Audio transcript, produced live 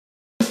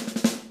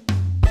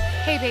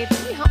Hey, babe,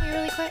 can you help me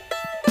really quick?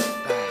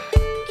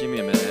 Give me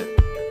a minute.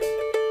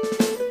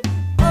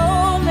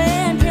 Oh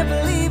man, can't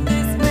believe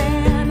this,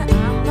 man.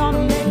 I'm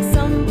gonna make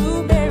some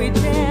blueberry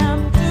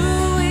jam.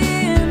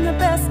 Doing the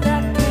best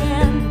I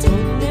can.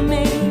 Totally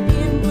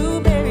making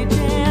blueberry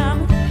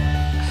jam.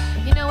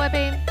 You know what,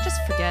 babe?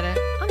 Just forget it.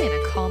 I'm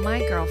gonna call my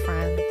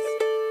girlfriends.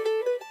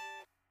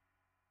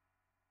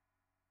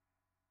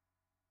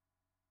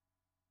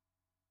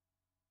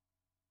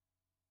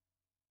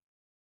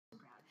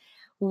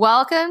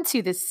 Welcome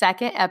to the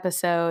second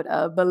episode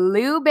of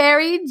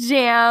Blueberry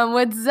Jam.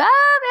 What's up,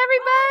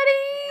 everybody?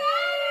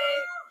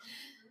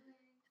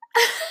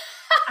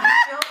 I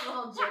feel a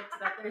little gypped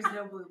that there's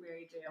no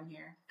blueberry jam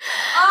here.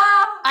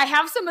 I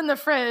have some in the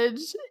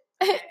fridge.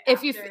 Okay,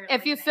 if you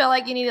after, feel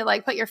like you need to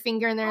like put your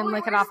finger in there and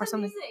lick it off or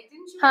something. Music?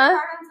 Didn't you Huh? record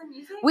on some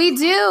music? We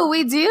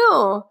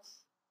do.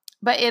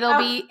 But it'll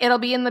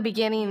be in the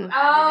beginning.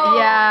 Oh.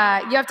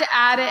 Yeah, you have to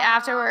add it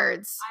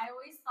afterwards. I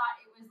always thought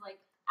it was like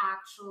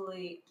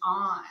actually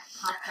on.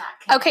 Pop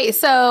that. Okay,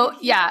 so I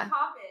can't yeah.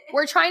 pop it.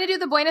 We're trying to do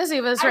the Buenos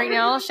Uvas right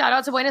now. Shout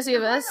out to Buenos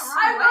Uvas.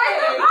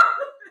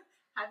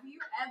 Have you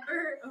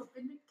ever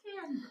opened a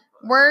can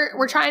before?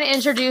 We're trying to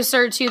introduce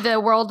her to the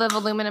world of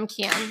aluminum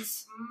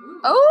cans. Mm.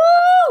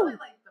 Oh! That's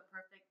like the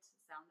perfect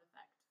sound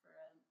effect for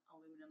an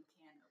aluminum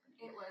can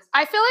opening. It was.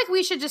 I feel like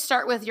we should just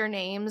start with your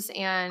names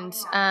and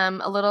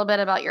a little bit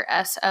about your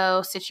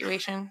SO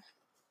situation.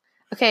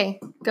 Okay,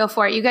 go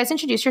for it. You guys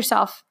introduce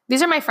yourself.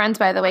 These are my friends,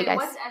 by the way, guys.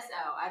 What's SO?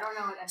 I don't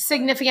know what SO is.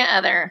 Significant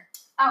other.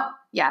 Oh.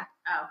 Yeah.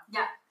 Oh.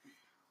 Yeah.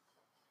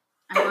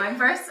 I'm going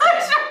first.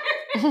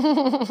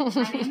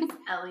 My name is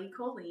Ellie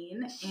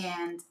Colleen,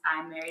 and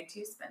I'm married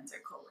to Spencer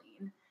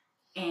Colleen.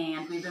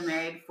 And we've been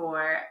married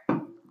for a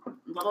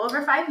little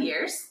over 5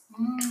 years.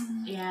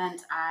 And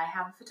I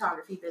have a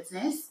photography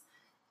business.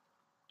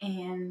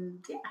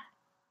 And yeah.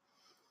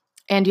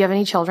 And do you have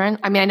any children?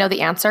 I mean, I know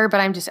the answer, but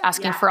I'm just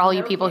asking for all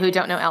you people who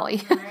don't know Ellie.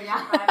 We've been married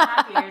for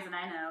 5.5 years, and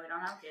I know we don't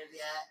have kids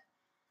yet.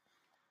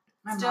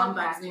 My mom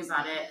bugs me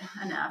about it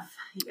enough.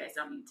 You guys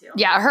don't need to.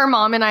 Yeah, her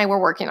mom and I were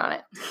working on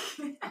it.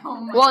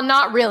 Oh my Well,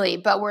 not God. really,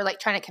 but we're like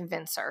trying to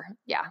convince her.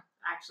 Yeah.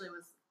 I actually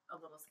was a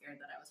little scared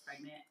that I was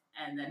pregnant,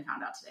 and then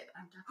found out today that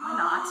I'm definitely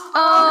not.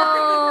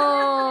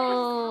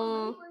 Oh.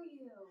 How old were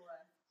you?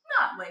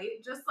 Not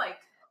late, just like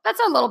That's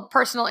a little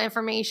personal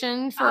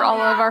information for Oh, all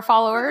yeah. of our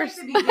followers.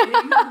 Like the beginning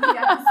of the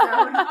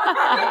episode.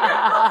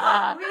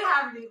 We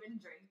haven't even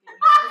drinking.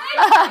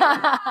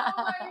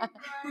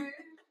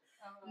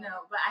 No,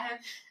 but I have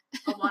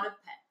a lot of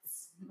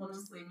pets. We'll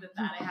just leave it at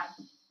that. I have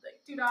like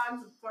 2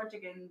 dogs, 4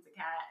 chickens, a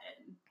cat,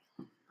 and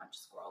a bunch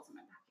of squirrels in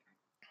my backyard.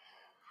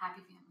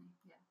 Happy family.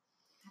 Yeah.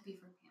 Happy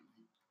for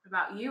family. What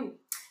about you?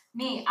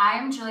 Me,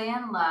 I'm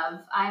Juliann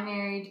Love. I'm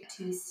married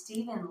to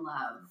Stephen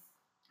Love.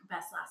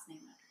 Best last name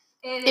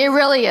ever. It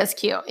really is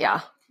cute.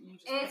 Yeah. You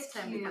just It's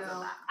picked him cute. because of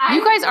that.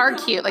 You guys are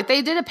cute. Like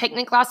they did a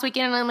picnic last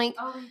weekend and I'm like,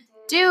 Oh, we did.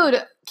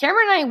 dude,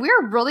 Cameron and I,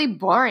 we're really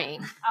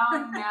boring.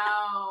 Oh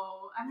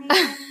no. I mean,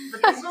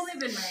 But they've only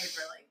been married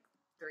for like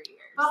 3 years.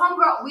 but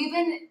homegirl, we've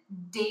been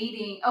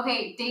dating.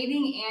 Okay,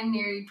 dating and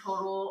married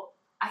total.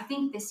 I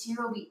think this year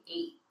will be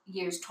 8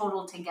 years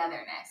total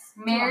togetherness.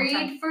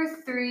 Married for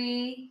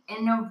 3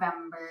 in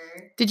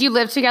November. Did you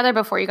live together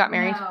before you got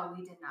married? No,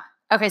 we did not.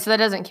 Okay, so that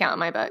doesn't count in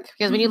my book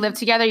because when you live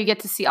together, you get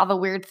to see all the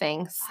weird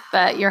things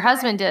that your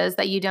husband does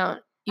that you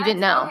didn't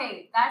know.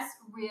 Okay, that's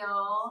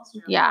real.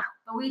 Yeah.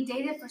 But we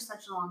dated for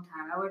such a long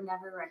time. I would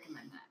never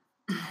recommend that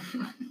to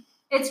anyone.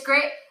 It's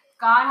great.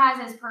 God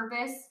has his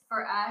purpose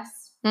for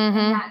us in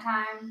Mm-hmm. that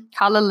time.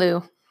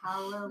 Hallelujah.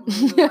 Hallelujah.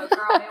 Girl,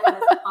 it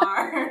was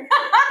hard.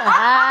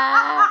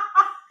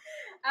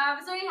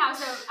 So anyhow,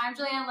 I'm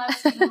Juliann Love,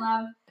 Stephen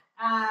Love.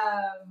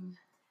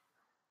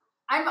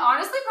 I'm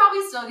honestly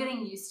probably still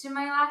getting used to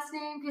my last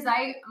name because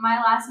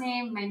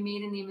my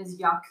maiden name is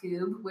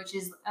Yaqub, which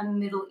is a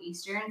Middle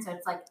Eastern, so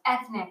it's like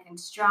ethnic and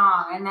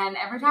strong. And then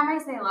every time I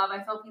say love,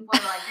 I feel people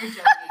are like, "You're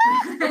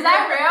joking." Is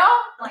that real?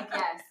 Like,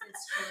 yes,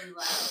 it's truly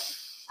love.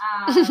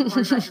 Or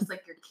is that just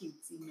like your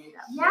cutesy made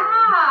up? Yeah,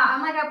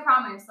 I'm like, I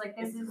promise. Like,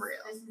 this It's is real.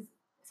 This is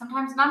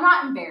sometimes, and I'm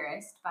not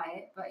embarrassed by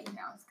it, but you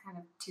know, it's kind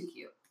of too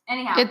cute.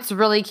 Anyhow, It's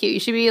really cute. You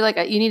should be like,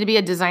 you need to be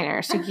a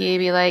designer. So you can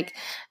be like,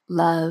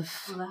 love,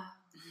 love.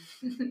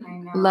 I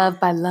know. love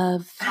by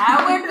love.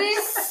 That would be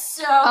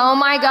so. Oh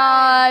my good.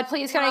 God.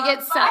 Please, can I get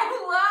Love some?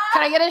 by love.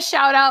 Can I get a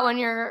shout out when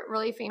you're a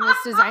really famous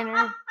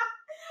designer?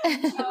 Do you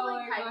Oh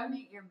like my God.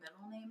 hyphenate your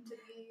middle name to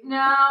be? No,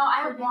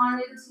 I Pretty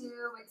wanted much.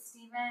 to, but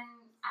Steven,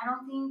 I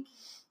don't think.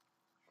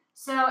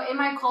 So in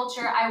my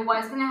culture, I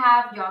was gonna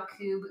have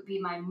Yaqub be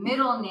my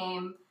middle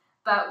name,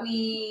 but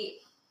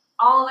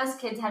all of us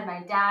kids had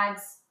my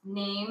dad's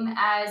name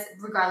as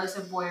regardless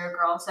of boy or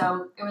girl.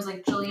 So it was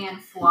like Juliann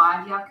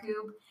Fuad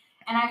Yaqub,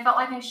 and I felt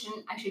like I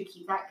should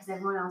keep that because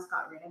everyone else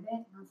got rid of it.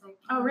 And I was like,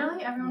 Oh,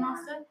 really? Everyone Yeah. else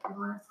did?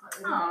 Everyone else got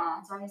rid of Aw. it.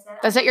 And so I said,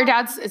 Is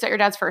that your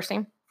dad's first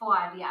name?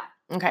 Fuad? Yeah.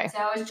 Okay. So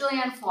it was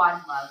Juliann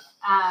Fuad Love.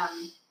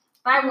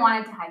 But I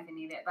wanted to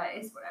hyphenate it, but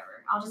it's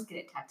whatever. I'll just get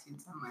it tattooed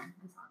somewhere.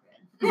 It's all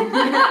good.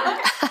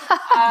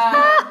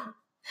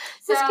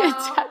 So, Just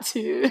get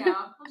tattooed.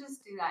 We'll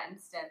just do that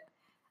instead.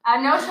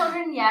 No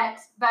children yet,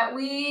 but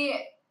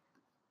we,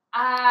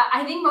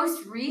 I think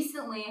most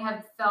recently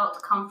have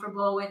felt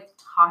comfortable with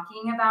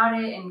talking about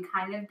it and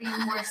kind of being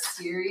more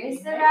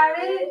serious about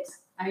it.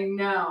 I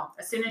know.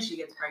 As soon as she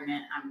gets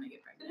pregnant, I'm gonna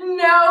get pregnant.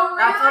 No,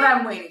 That's what really?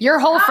 I'm waiting. Your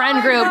whole Oh friend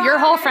my group, your God.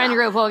 whole friend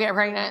group will get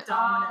pregnant. Oh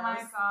my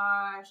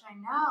gosh, I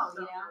know, So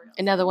you know. for real.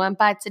 Another one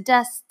bites the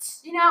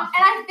dust. You know, and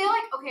I feel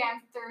like, okay,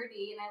 I'm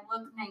 30 and I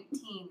look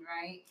 19,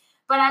 right?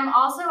 But I'm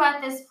also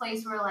at this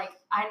place where, like,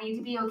 I need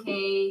to be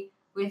okay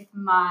with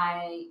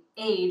my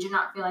age and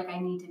not feel like I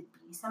need to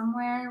be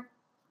somewhere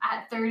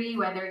at 30,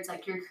 whether it's,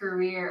 like, your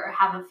career or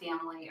have a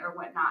family or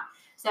whatnot.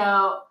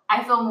 So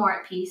I feel more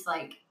at peace,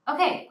 like,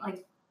 okay,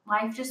 like,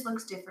 life just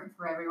looks different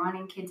for everyone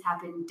and kids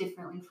happen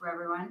differently for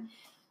everyone.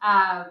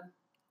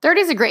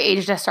 30 is a great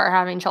age to start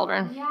having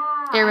children. Yeah.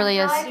 It really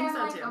I is. feel I think like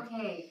I'm so, like, too.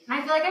 okay. And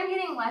I feel like I'm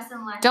getting less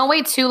and less. Don't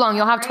wait too long.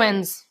 You'll have Great.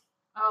 twins.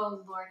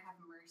 Oh, Lord have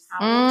mercy.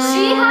 Mm.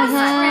 She has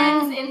Mhm.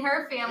 twins in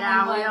her family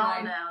Yeah, we all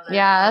bloodline. know that.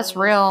 Yeah, that's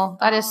real.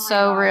 That is Oh my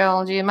so gosh.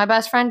 real, dude. My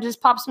best friend just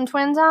popped some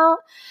twins out,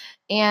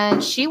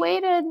 and she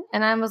waited,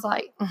 and I was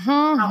like,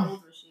 How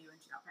old was she when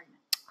she got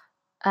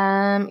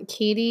pregnant?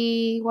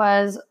 Katie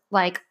was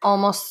like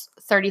almost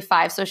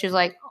 35, so she was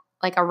like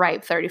a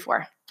ripe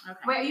 34. Okay.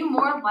 Wait, are you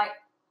more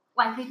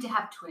likely to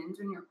have twins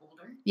when you're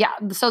older? Yeah.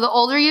 So the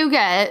older you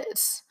get,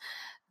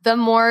 the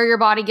more your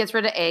body gets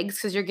rid of eggs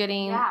because you're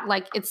getting Yeah.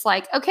 like, it's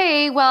like,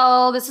 okay,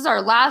 well, this is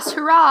our last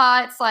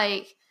hurrah. It's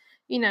like,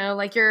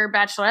 like your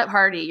bachelorette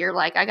party. You're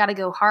like, I got to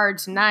go hard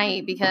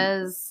tonight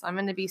because I'm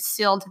going to be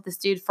sealed to this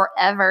dude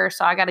forever.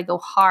 So I got to go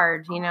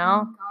hard, Oh my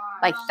gosh.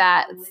 like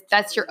that.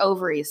 That's your Literally.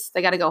 ovaries.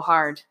 They got to go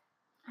hard.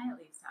 I at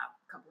least have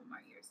a couple more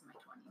years in my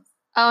 20s.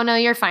 Oh, no,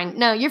 you're fine.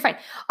 No, you're fine.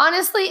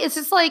 Honestly, it's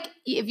just like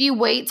if you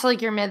wait till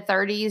like your mid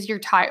 30s, you're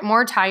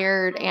more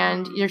tired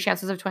and your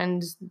chances of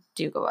twins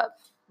do go up.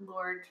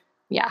 Lord,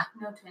 Yeah.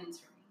 no twins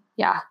for me.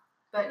 Yeah.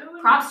 But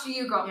No, props to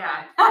you, girlfriend.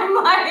 Yeah. I'm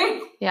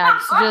like, Yeah.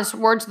 So just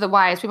words to the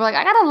wise. People are like,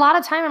 I got a lot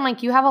of time. I'm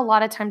like, you have a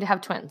lot of time to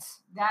have twins.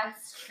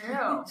 that's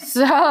true.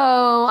 So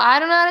I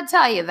don't know how to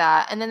tell you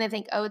that. And then they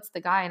think, oh, it's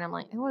the guy. And I'm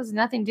like, it was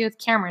nothing to do with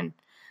Cameron.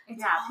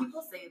 It's Yeah,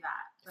 people say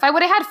that. If I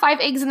would have had 5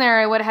 eggs in there,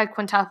 I would have had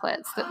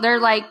quintuplets. They're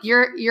like,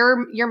 your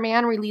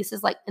man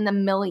releases like in the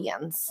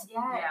millions. Yes.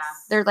 Yeah.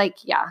 They're like,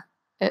 yeah,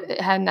 it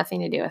had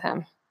nothing to do with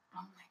him. Oh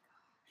my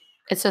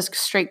It's just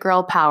straight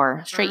girl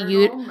power, straight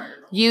Myrtle.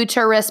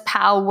 uterus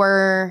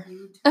power.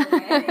 God.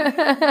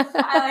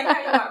 I like how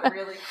you got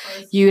really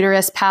close.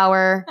 Uterus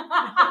power.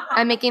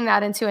 I'm making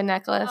that into a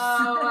necklace.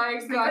 Oh my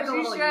Make gosh, like a you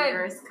little should.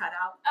 uterus cut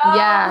out. Oh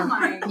Yeah.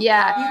 my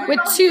Yeah, God. with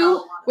probably two sell a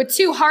lot of with those.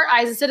 2 heart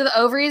eyes instead of the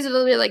ovaries.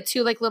 It'll be like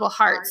 2 like little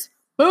hearts.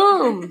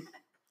 Boom.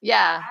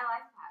 Yeah. I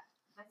like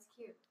that. That's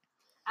cute.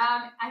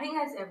 I think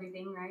that's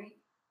everything, right?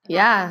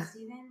 Yeah.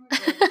 Steven, we're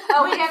good.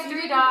 Oh, we have 3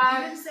 You didn't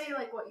dogs, say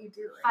like what you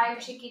do. or 5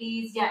 anything.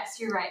 chickadees. Yes,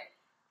 you're right.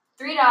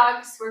 3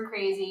 dogs. We're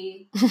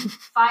crazy.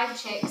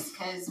 5 chicks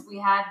because we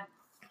had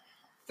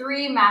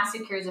 3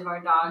 massacres of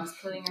our dogs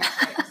killing our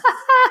chicks.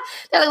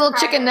 They're like little Cried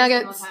chicken every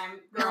single nuggets. time.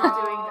 They're Girl,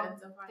 all doing good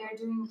so far. They're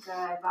doing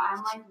good, but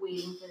I'm like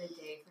waiting for the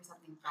day for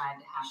something bad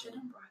to I should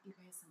happen. have brought you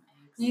guys some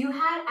eggs. You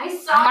had, I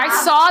saw. I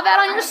saw that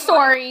on your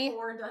story.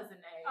 4 dozen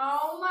eggs.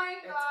 Oh my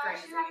It's gosh!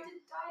 crazy. You have to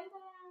dye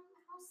them.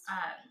 How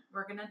sweet.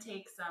 We're gonna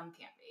take some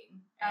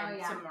camping Oh, and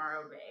yeah.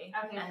 Tomorrow Bay,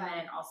 Okay, and fun.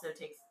 then also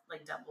take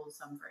like double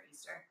some for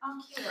Easter. Oh,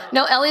 cute.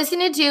 No, Ellie's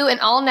gonna do an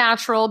all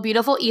natural,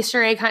 beautiful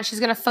Easter egg hunt. She's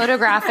gonna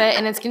photograph it,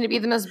 and it's gonna be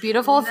the most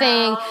beautiful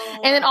thing.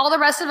 And then all the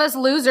rest of us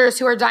losers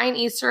who are dyeing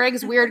Easter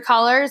eggs weird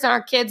colors, and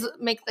our kids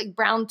make like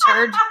brown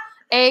turd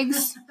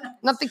eggs,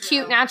 not the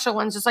cute natural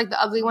ones, just like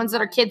the ugly ones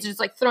that our kids are just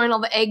like throwing all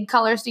the egg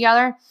colors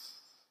together.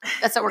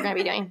 That's what we're gonna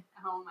be doing.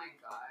 Oh my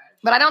gosh.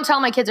 But I don't tell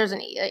my kids there's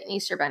an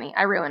Easter bunny.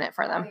 I ruin it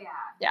for them. Oh,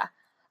 yeah.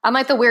 I'm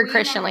like the weird We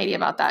Christian never lady did.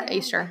 about that We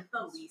Easter.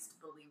 The least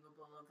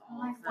believable of I'm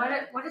all.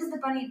 like, of the- what does the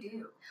bunny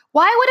do?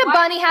 Why would a Why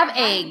bunny is have there a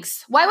bunny?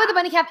 eggs? Why would the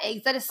bunny have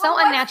eggs? That is so Well,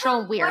 what's unnatural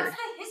and the- weird. What's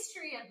the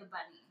history of the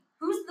bunny?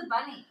 Who's the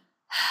bunny?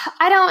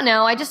 I don't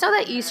know. I just know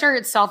that Easter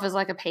itself is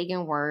like a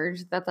pagan word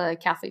that the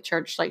Catholic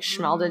Church like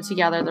schmelded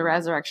together the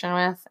resurrection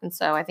with. And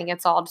so I think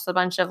it's all just a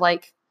bunch of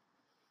like,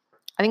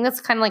 I think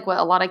that's kind of like what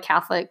a lot of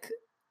Catholic,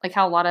 like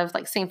how a lot of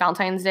like St.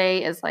 Valentine's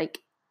Day is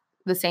like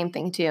the same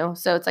thing too.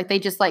 So it's like they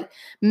just like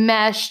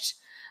meshed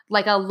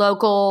like a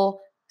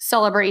local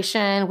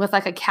celebration with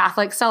like a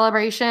Catholic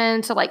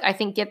celebration to like, I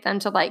think get them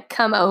to like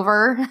come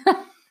over.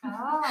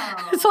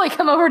 Oh. to like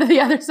come over to the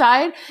other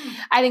side.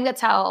 I think that's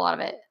how a lot of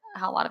it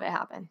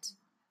happened.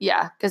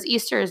 Yeah, because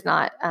Easter is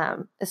not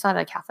it's not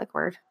a Catholic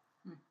word.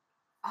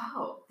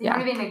 Oh, they Yeah.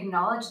 don't even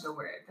acknowledge the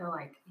word. They're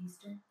like,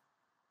 Easter?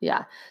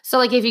 Yeah. So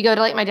like if you go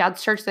to like my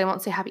dad's church, they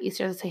won't say Happy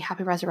Easter, they say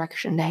Happy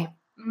Resurrection Day.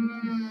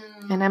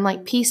 And I'm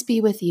like, peace be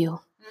with you.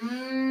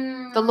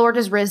 The Lord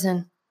is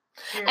risen.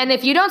 And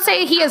if you don't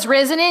say he is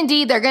risen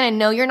indeed, they're gonna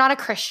know you're not a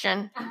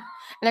Christian. And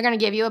they're gonna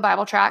give you a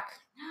Bible tract.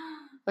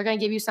 They're gonna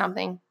give you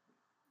something.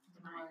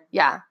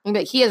 Yeah. You'll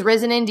be like, he is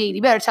risen indeed.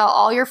 You better tell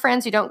all your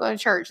friends who don't go to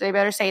church. They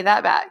better say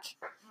that back.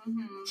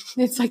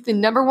 Mm-hmm. It's like the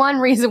number one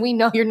reason we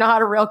know you're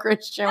not a real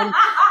Christian. Oh my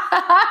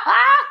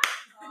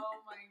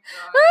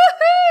god.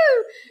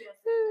 Woohoo!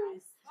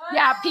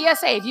 Yes, Yeah,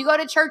 PSA. If you go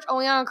to church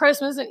only on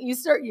Christmas and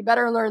Easter, you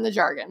better learn the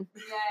jargon.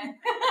 Yeah.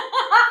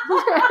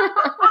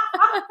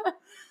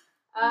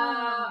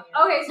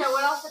 Okay, so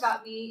what else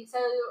about me? So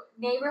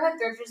Neighborhood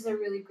Thrift is a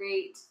really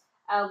great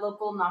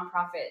local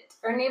nonprofit,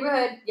 or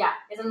neighborhood,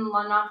 it's a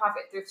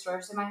nonprofit thrift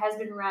store. So my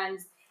husband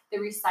runs the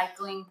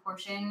recycling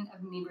portion of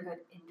Neighborhood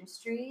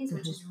Industries,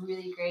 which is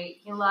really great.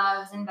 He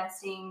loves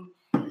investing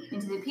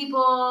into the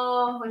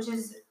people, which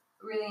is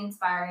really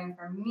inspiring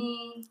for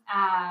me.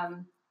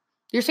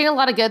 You're saying a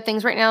lot of good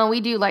things right now.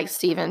 We do like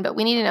Steven, but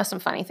we need to know some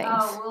funny things.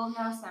 Oh, we'll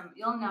know some.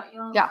 You'll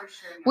Yeah. for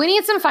sure know. We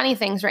need some funny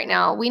things right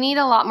now. We need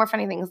a lot more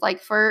funny things.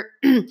 Like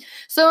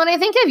so when I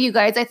think of you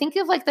guys, I think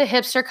of like the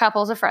hipster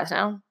couples of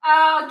Fresno.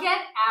 Oh,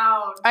 get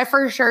out. I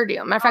for sure do.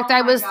 Matter of fact, Oh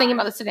I my was thinking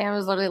gosh. about this today. I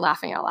was literally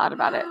laughing out loud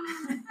about it.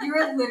 You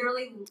were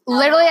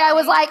literally I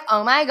was like,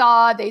 oh my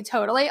God, they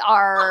totally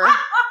are.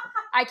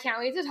 I can't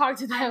wait to talk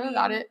to them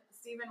about it.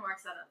 Steven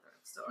works at a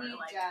thrift store. He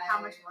Like, does.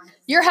 how much more?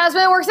 Your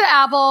husband works at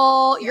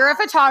Apple. You're a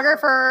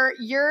photographer.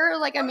 You're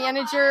like a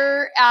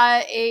manager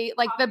at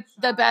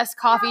the best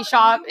coffee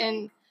shop.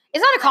 And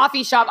it's not a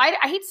coffee shop. I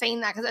hate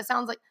saying that because it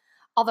sounds like,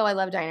 although I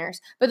love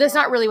diners, but that's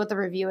not really what the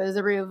review is.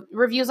 The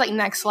review is like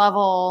next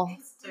level.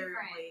 It's different.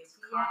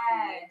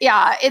 Coffee.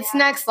 Yeah, it's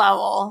next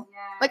level. Yes.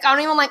 Like I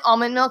don't even like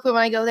almond milk, but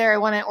when I go there, I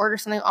want to order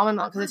something with almond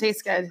milk because it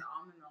tastes good.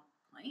 Almond milk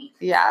plain.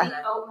 Yeah. The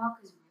oat milk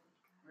is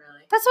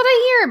Really? That's what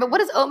I hear. But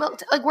what is oat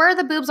milk? Like, where are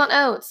the boobs on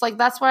oats? Like,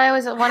 that's what I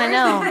always want to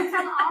know. It's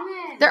on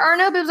almonds. There are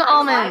no boobs on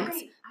almonds.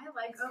 I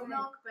like oat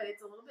milk, but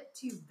it's a little bit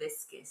too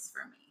viscous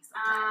for me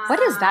Ah. sometimes. What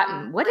does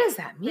that? What does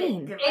that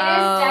mean? It is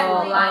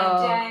definitely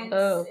Oh, dense.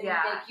 oh. And,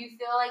 Yeah. like you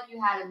feel like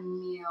you had a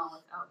meal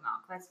with oat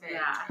milk. That's very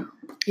true.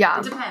 Yeah.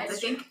 It depends.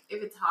 It's I think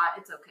if it's hot,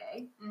 it's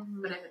okay.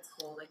 Mm-hmm. But if it's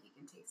cold, like you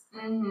can taste it.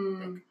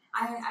 Mm-hmm.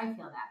 I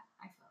feel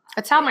that.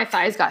 That's how my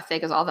thighs got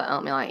thick, is all the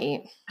oatmeal I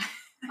eat.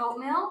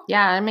 Oatmeal?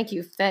 Yeah, it make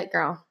you thick,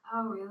 girl.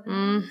 Oh, really?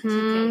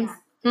 Mm-hmm.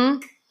 Yeah.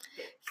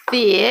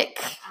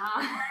 Thick.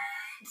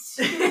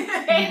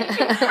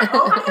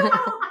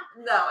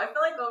 No, I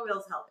feel like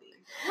oatmeal's healthy.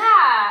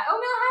 Yeah,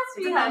 oatmeal has to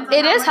be It depends healthy.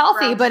 It is much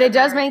healthy, brown but it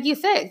does sugar. make you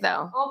thick,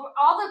 though. Well,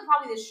 all the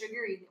probably the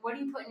sugary. What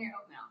do you put in your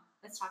oatmeal?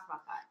 Let's talk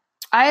about that.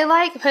 I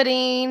like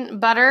putting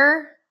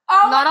butter.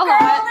 Oh, Not a girl,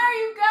 lot. There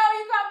you go.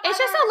 You got. It's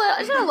just butter. a little.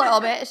 It's just a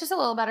little bit. It's just a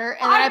little butter,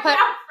 and then I put.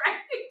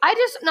 I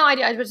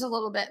do. I just a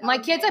little bit. My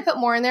kids, Okay. I put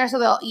more in there so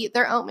they'll eat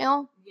their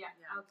oatmeal. Yeah.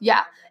 Okay.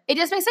 Yeah. It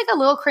just makes like a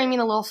little creamy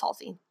and a little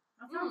salty.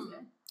 That sounds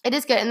good. It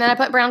is good, and then I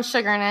put brown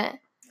sugar in it.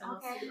 A little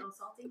Okay. sweet, a little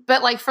salty.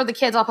 But like for the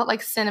kids, I'll put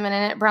like cinnamon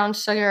in it, brown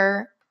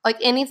sugar, like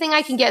anything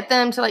I can get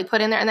them to like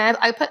put in there. And then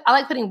I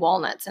like putting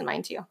walnuts in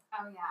mine too. Oh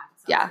yeah.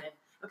 Sounds Yeah.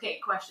 good. Okay,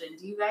 question.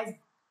 Do you guys,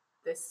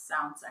 this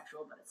sounds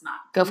sexual, but it's not.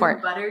 Go Do for you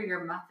it. butter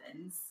your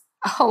muffins?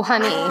 Oh,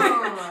 honey.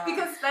 Oh.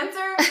 Because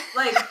Spencer,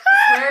 like,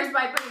 swears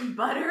by putting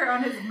butter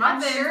on his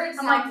muffin. sure it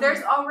I'm like, sounds-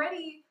 there's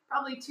already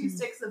probably 2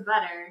 sticks of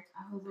butter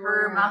Oh, per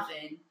Lord.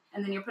 muffin,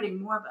 and then you're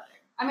putting more butter.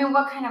 I mean,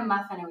 what kind of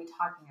muffin are we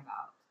talking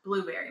about?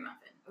 Blueberry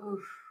muffin. Oof.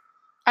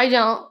 I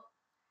don't.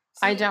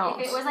 See, I don't.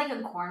 If it was like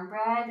a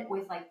cornbread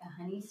with like the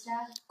honey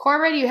stuff,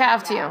 Cornbread, you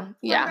have Yeah. to.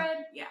 Yeah.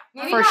 Cornbread? Yeah.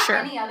 maybe For not sure.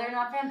 any other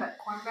muffin, but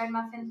cornbread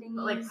muffin thingies.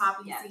 But like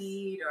poppy yes.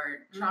 seed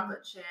or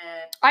chocolate chip.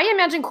 I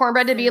imagine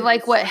cornbread to be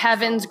like what Cinnamon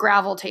Heaven's salt.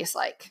 gravel tastes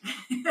like.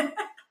 How-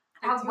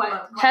 I do what?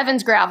 love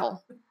Heaven's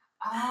gravel.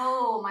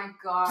 Oh my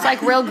god! It's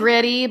like real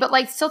gritty, but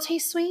like still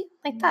tastes sweet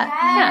like that.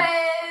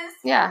 Yes.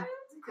 Yeah.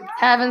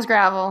 Heaven's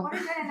gravel. What a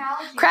good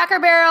analogy. Cracker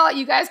Barrel,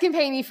 you guys can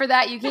pay me for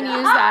that. You can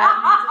use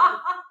that.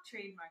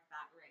 Trademark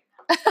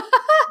that right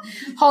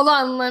now. Hold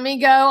on, let me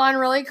go on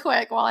really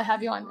quick while I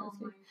have you on. Oh my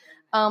goodness.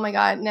 Oh my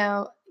God,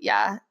 no,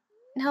 yeah.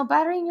 No,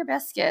 buttering your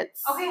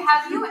biscuits. Okay,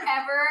 have you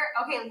ever?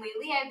 Okay,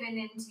 lately I've been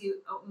into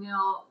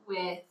oatmeal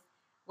with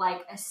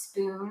like a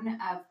spoon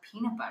of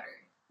peanut butter.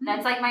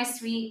 That's like my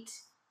sweet,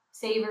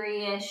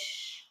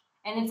 savory-ish,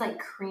 and it's like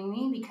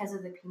creamy because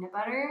of the peanut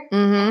butter.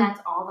 Mm-hmm. And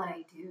that's all that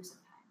I do sometimes.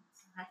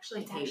 I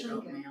actually It's hate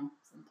actually good. oatmeal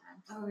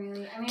sometimes. Oh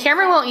really? I mean,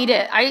 Cameron it's won't like- eat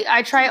it.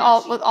 I try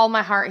all with all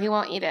my heart. He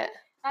won't eat it.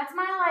 That's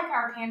my like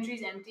our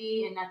pantry's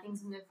empty and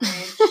nothing's in the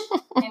fridge,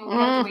 and we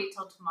have to wait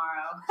till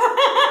tomorrow.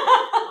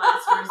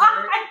 Last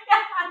resort.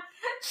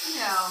 You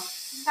know,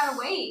 you gotta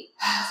wait.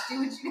 Just do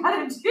what you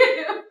gotta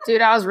do.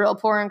 Dude, I was real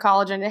poor in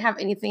college and didn't have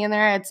anything in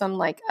there. I had some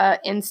like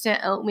instant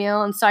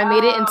oatmeal, and so I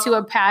made it into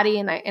a patty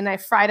and I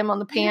fried them on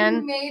the You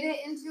pan. made it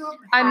into a.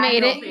 I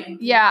made Oatmeal it.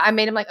 pancakes. Yeah, I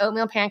made them like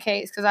oatmeal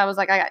pancakes because I was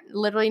like, I got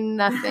literally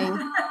nothing.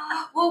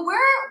 Well,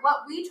 what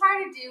we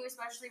try to do,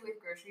 especially with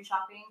grocery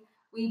shopping,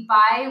 we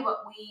buy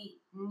what we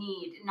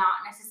need, not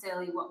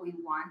necessarily what we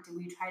want, and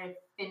we try to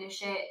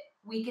finish it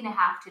week and a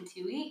half to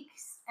 2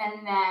 weeks,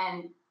 and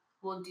then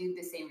we'll do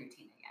the same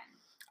routine again.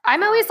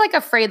 I'm always like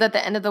afraid that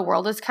the end of the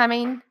world is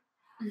coming.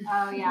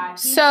 Oh yeah. He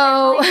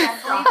So-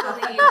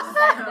 definitely believes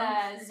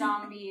that the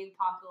zombie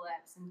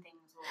apocalypse and things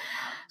will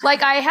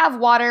Like I have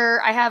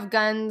water, I have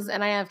guns,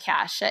 and I have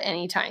cash at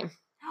any time.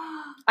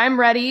 come. I'm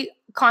ready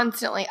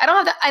constantly. I don't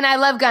have that, and I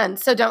love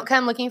guns, so don't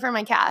come looking for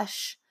my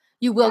cash.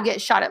 You will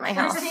get shot at my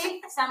They're house.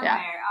 safe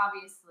somewhere,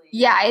 obviously.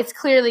 Yeah, it's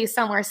clearly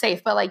somewhere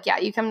safe, but like, yeah,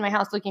 you come to my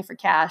house looking for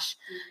cash.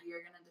 You're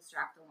gonna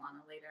distract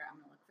Alana later. I'm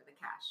gonna look for the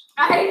cash.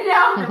 I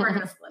know. Then we're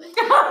gonna split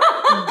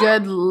it.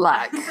 Good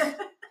luck.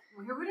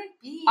 Where would it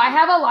be? I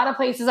have a lot of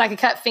places I could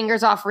cut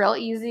fingers off real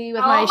easy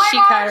with my sheet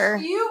gosh, cutter.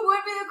 You would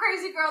be the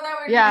crazy girl that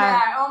would do Yeah.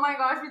 that. Oh my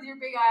gosh, with your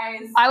big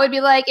eyes. I would be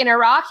like, in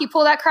Iraq, you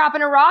pull that crop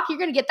in Iraq, you're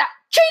gonna get that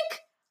chink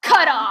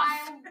cut off.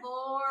 My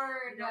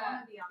lord. You don't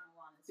want to be on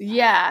Alana's side.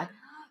 Yeah.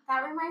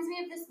 That reminds me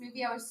of this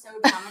movie. I was so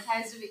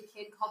traumatized of a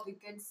kid called The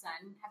Good Son.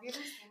 Have you ever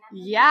seen that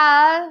movie?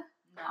 Yeah.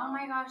 No. Oh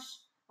my gosh.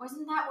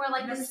 Wasn't that where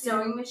like Never the seen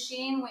sewing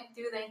machine went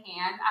through the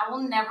hand? I will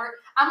never.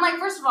 I'm like,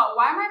 first of all,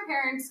 why are my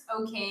parents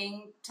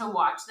okaying to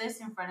watch this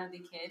in front of the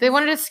kids? They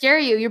wanted to scare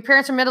you. Your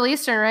parents are Middle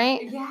Eastern,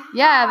 right? Yeah.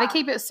 Yeah, they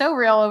keep it so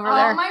real over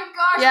there. Oh my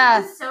gosh.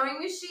 Yeah. The sewing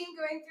machine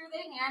going through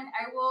the hand.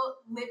 I will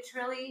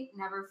literally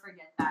never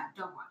forget that.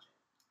 Don't watch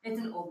it. It's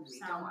an old movie.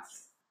 Don't watch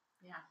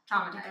it. Yeah.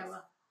 I think I Traumatized.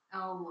 will.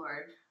 Oh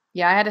Lord.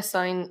 Yeah, I had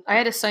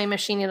a sewing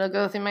machine that'll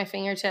go through my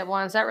fingertip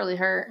once. That really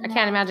hurt. I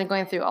can't imagine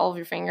going through all of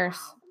your fingers.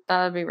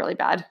 That would be really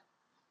bad.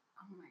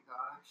 Oh my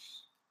gosh.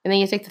 And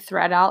then you take the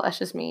thread out. That's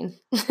just mean.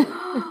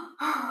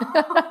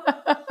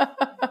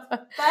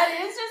 That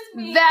is just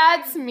me.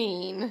 That's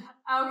mean.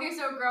 Okay,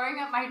 so growing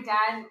up, my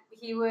dad,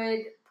 he would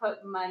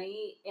put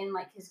money in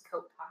like his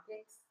coat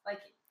pockets, like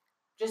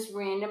just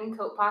random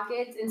coat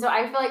pockets. And so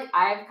I feel like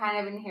I've kind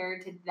of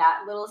inherited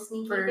that little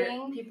sneaky For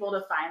thing. people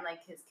to find like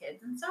his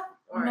kids and stuff?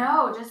 Or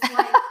No, just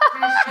like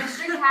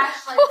extra cash,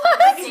 like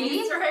like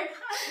saved. right?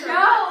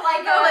 No,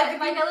 like No, a, if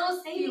like you- a little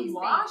If savings you thing.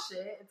 wash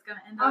it, it's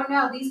gonna end Oh up.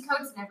 no, these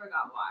coats never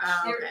got washed.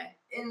 Oh, They're okay.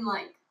 in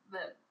like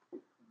the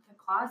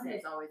closet.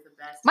 It's always the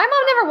best. My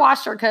mom never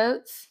washed her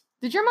coats.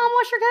 Did your mom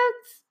wash her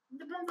coats?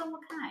 Depends on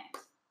what kind.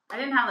 I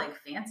didn't have like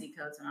fancy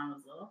coats when I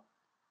was little.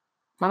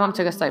 My mom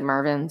took us to like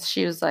Marvin's.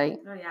 She was like,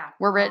 Oh yeah.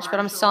 we're rich, but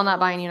I'm still not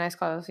buying you nice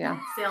clothes. Yeah.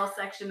 Sales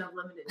section of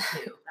limited too.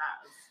 That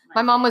was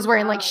My mom was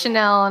wearing like Oh, yeah.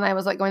 Chanel and I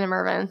was like going to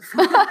Mervyn's.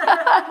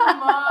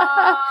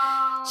 Mom.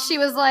 She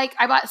was like,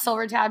 I bought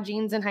silver tab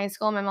jeans in high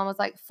school. My mom was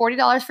like,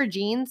 $40 for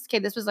jeans. Okay,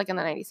 this was like in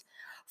the 90s.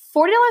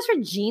 $40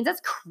 for jeans?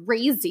 That's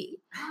crazy.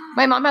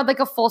 My mom had like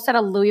a full set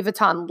of Louis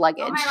Vuitton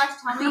luggage. Oh my gosh,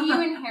 tell me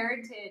you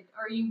inherited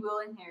or you will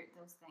inherit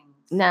those things.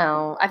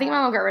 No, I think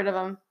my mom got rid of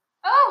them.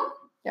 Oh,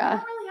 You Yeah.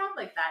 don't really have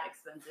like that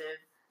expensive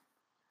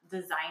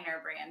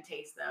designer brand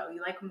taste though.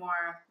 You like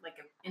more like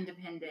an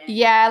independent.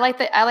 Yeah, I like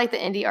the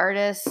indie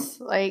artists.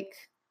 Like,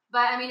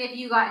 but I mean, if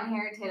you got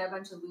inherited a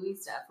bunch of Louis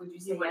stuff, would you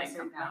say You wouldn't yes or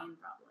complain no?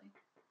 probably.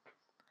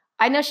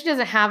 I know she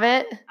doesn't have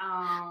it,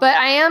 Um, but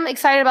I am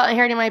excited about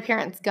inheriting my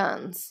parents'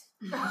 guns.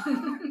 you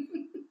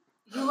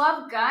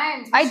love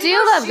guns. We I should do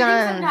go love shooting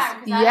guns. sometime,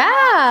 'cause I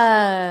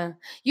Yeah.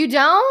 You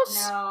don't?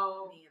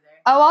 No. Me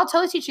either. Oh, I'll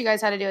totally teach you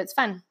guys how to do it. It's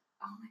fun.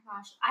 Oh my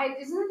gosh.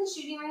 Isn't it the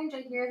shooting range?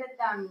 I hear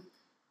that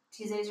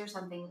Tuesdays or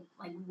something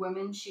like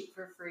women shoot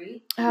for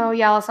free. Oh,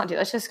 yeah, let's not do it.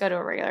 Let's just go to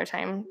a regular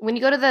time. When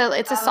you go to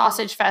it's a Oh.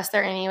 sausage fest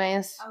there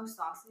anyways. Oh,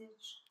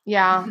 sausage.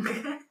 Yeah.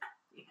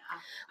 Yeah.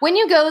 When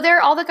you go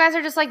there, all the guys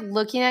are just like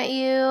looking at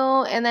you.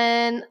 And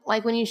then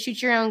like when you shoot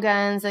your own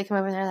guns, they come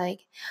over and they're like,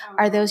 Oh,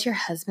 are those your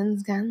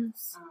husband's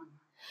guns? um,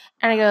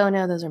 And I go,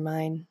 no, those are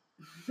mine.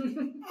 her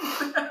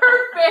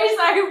face.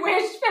 I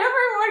wish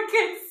everyone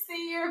could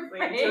see your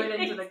Wait, face. do it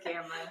into the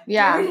camera.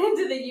 Yeah. Do it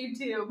into the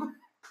YouTube.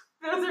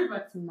 Those are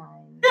my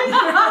Mine.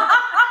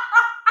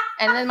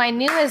 And then my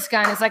newest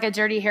gun is like a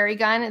Dirty Harry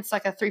gun. It's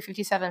like a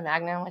 357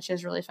 Magnum, which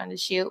is really fun to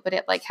shoot, but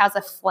it like has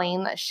a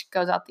flame that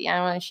goes out the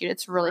end when I shoot.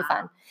 It's really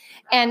fun.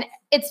 And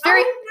it's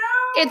very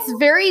it's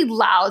very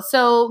loud.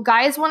 So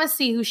guys want to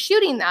see who's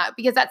shooting that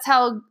because that's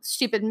how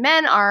stupid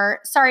men are.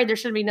 Sorry, there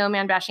should be no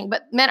man bashing,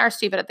 but men are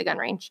stupid at the gun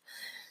range.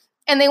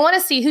 And they want to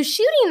see who's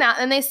shooting that.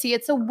 And they see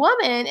it's a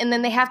woman. And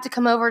then they have to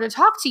come over to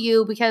talk to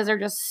you because they're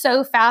just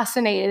so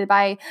fascinated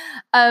by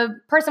a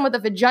person with a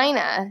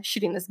vagina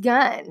shooting this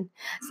gun.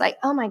 It's like,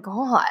 oh my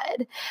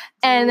God.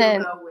 And Do you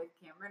then go with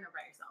Cameron or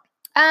by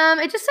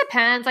yourself? it just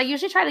depends. I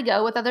usually try to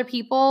go with other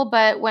people,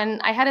 but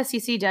when I had a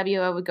CCW,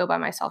 I would go by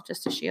myself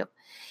just to shoot.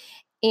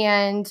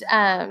 And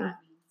That means-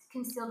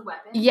 concealed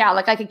weapon. yeah,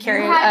 like I could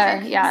carry You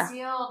had your yeah.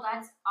 concealed.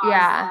 That's awesome.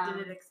 Yeah.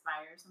 Did it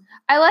expire or something?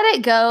 I let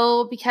it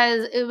go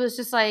because it was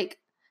just like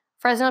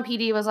Fresno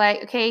PD was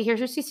like, okay, here's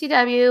your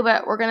CCW,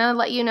 but we're going to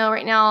let you know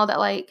right now that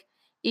like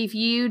if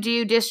you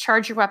do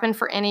discharge your weapon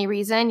for any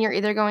reason, you're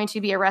either going to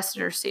be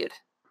arrested or sued.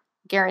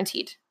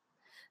 Guaranteed.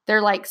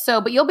 They're like,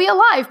 so, but you'll be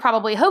alive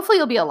probably. Hopefully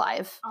you'll be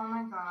alive. Oh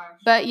my gosh.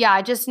 But yeah,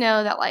 I just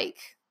know that like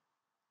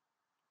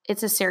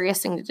it's a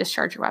serious thing to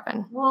discharge your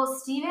weapon. Well,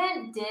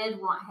 Steven did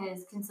want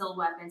his concealed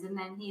weapons, and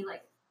then he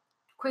like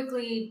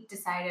quickly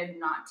decided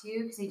not to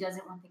because he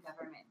doesn't want the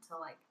government to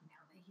like know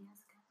that he has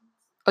guns.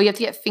 Oh, you have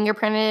to get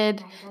fingerprinted.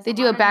 Yeah, he doesn't They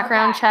do a wanna know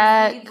background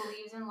that 'cause check. He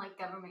believes in like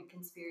government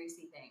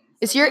conspiracy things.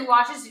 Is Like, your- he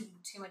watches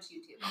too much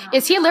YouTube.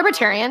 Is he a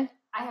libertarian?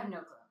 I have no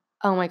clue,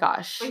 Oh my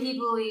gosh. but he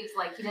believes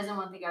like he doesn't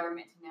want the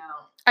government to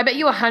know. I bet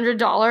you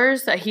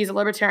 $100 that he's a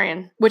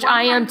libertarian, which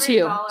I am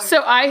too. $100.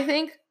 So I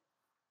think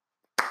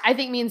I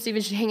think me and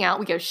Steven should hang out.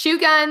 We go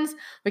shoot guns.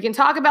 We can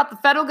talk about the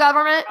federal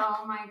government.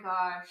 Oh my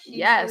gosh. He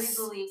Yes.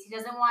 truly believes he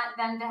doesn't want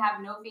them to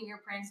have no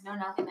fingerprints, no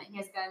nothing, that he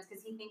has guns,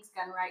 because he thinks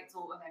gun rights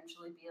will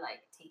eventually be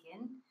like taken.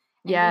 And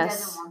Yes. He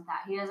doesn't want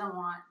that. He doesn't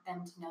want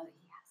them to know that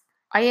he has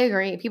guns. I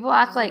agree. People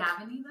act Does he like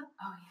have any, though?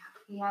 Oh yeah.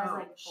 He has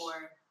like 4.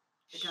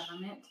 The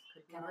government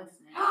could be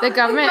listening. The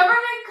government-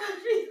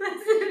 could be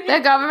listening. the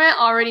government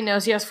already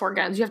knows he has 4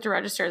 guns. You have to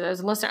register those.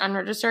 Unless they're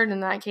unregistered,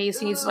 in that case,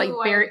 he needs to like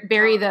Ooh, I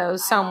bury don't-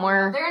 those I don't know.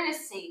 somewhere. They're in a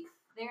safe.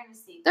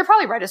 They're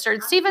probably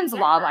registered. How Steven's did he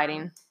get law them?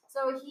 abiding.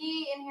 So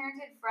he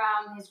inherited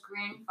from his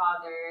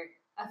grandfather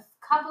a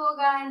couple of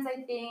guns,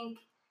 I think,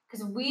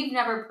 because we've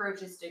never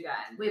purchased a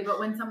gun. Wait, but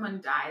when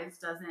someone dies,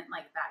 doesn't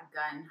like that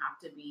gun have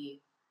to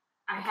be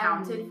I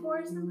have accounted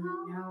for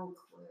somehow? No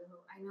clue.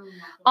 I know nothing.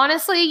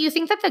 Honestly, you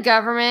think that the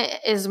government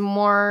is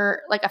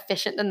more like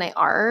efficient than they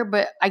are,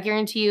 but I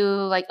guarantee you,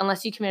 like,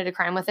 unless you committed a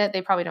crime with it,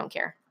 they probably don't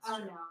care. Oh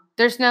no.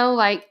 There's no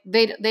like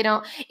they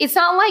don't. It's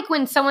not like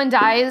when someone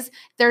dies,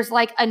 there's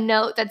like a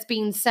note that's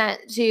being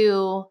sent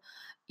to,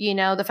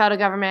 the federal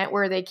government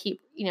where they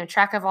keep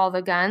track of all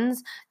the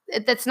guns.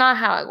 That's not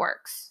how it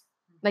works.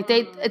 Like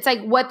it's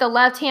like what the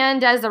left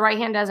hand does, the right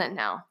hand doesn't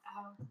know.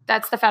 Oh.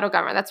 That's the federal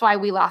government. That's why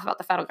we laugh about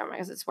the federal government,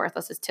 because it's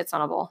worthless as tits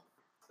on a bowl.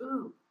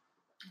 Ooh.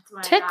 That's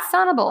why Tits I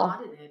on a got bowl.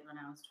 audited when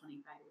I was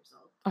 25 years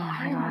old. Oh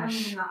I my don't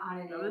gosh. even know how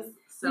it That was is.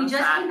 so We just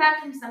sad. came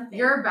back from something.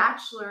 Your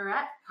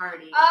bachelorette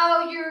party.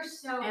 Oh, you're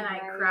so and I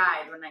right.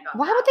 cried when I got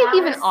Why that. would they That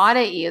even was-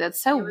 audit you? That's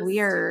so it was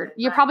weird.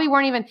 stupid, You but- probably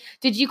weren't even.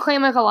 Did you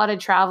claim like a lot of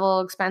travel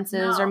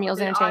expenses or No, meals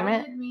they and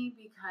entertainment? audited me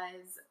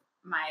because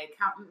my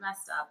accountant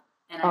messed up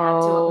and I had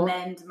Oh. to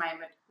amend my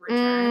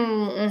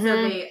return. So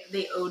Mhm.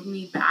 they owed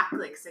me back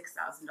like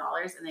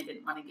 $6,000 and they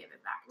didn't want to give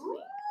it back to me.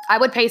 I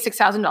would pay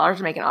 $6,000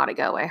 to make an audit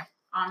go away.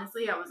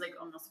 Honestly, I was like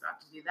almost about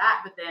to do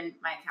that, but then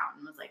my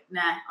accountant was like,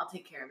 "Nah, I'll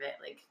take care of it.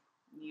 Like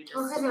you just."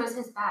 Well, because it was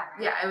his bad,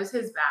 right? Yeah, it was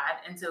his bad,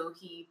 and so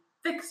he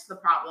fixed the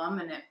problem,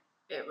 and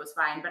it was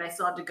fine. But I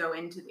still had to go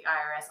into the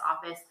IRS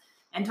office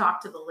and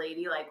talk to the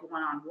lady like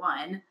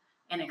one-on-one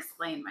and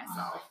explain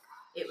myself.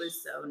 It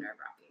was so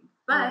nerve-wracking,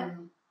 but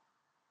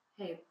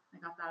hey, I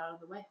got that out of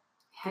the way.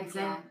 Heck Good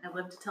say, yeah. I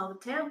lived to tell the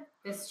tale.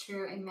 That's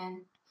true.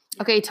 Amen.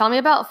 Okay, tell me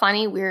about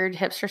funny, weird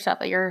hipster stuff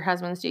that your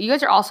husbands do. You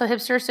guys are also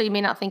hipsters, so you may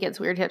not think it's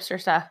weird hipster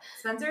stuff.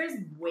 Spencer is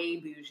way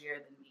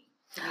bougier than me.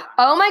 To be honest.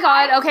 Oh my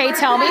God. Okay,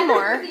 tell me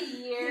more. Over the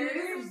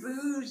years. He's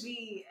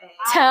bougie.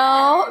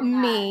 Tell heard that.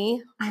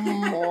 me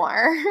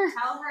more.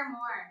 Tell her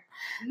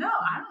more. No,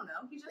 I don't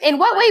know. He just In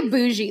what way likes-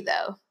 bougie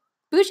though?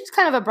 Bougie's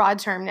kind of a broad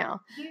term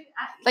now. he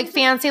Like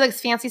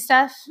just- fancy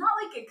stuff. Not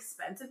like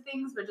expensive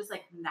things, but just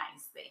like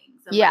nice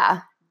things. So, like,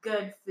 Yeah.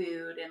 good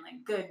food and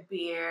like good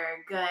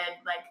beer, good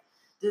like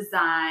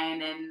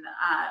design and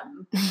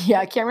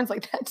Yeah, Cameron's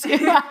like that too. I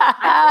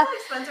feel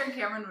like Spencer and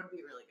Cameron would be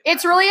really good.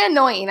 It's friends. really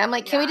annoying. I'm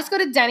like, can we Yeah. just go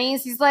to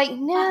Denny's? He's like,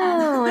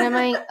 no. And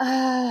I'm like,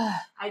 ugh.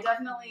 I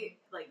definitely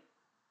like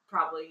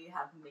probably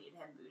have made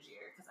him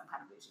bougier because I'm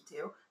kind of bougie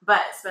too.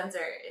 But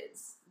Spencer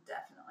is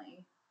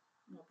definitely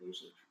more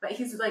bougie. But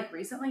he's like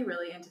recently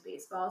really into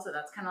baseball, so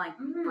that's kind of like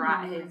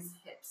brought his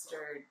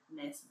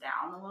hipsterness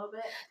down a little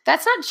bit.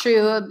 That's not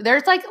true.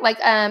 There's like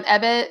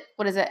Ebbett,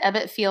 what is it?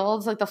 Ebbett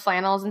Fields, like the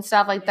flannels and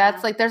stuff. Like Yeah.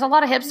 that's like there's a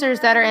lot of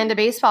hipsters that are into I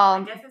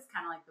baseball. guess it's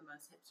kind of like the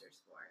most hipster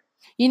sport.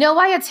 You know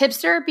why it's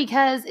hipster?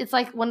 Because it's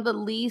like one of the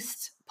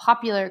least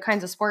popular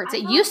kinds of sports. I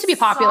It thought used to be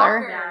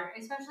popular. soccer,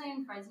 especially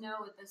in Fresno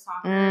with the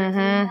soccer Mm-hmm,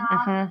 team now.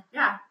 mm-hmm.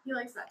 Yeah, he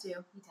likes that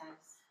too. He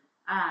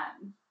does.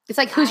 It's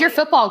like, who's your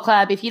football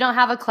club? If you don't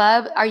have a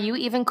club, are you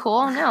even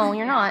cool? No,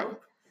 you're not.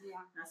 Yeah.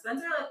 Now,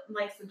 Spencer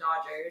likes the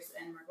Dodgers,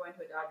 and we're going to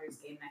a Dodgers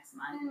game next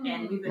month.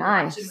 And we've been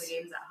Nice. watching the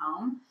games at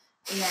home.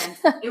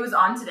 And it was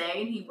on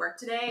today, and he worked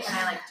today, and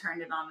I like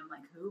turned it on. I'm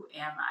like, who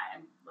am I?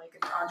 I'm like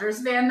a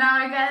Dodgers fan now,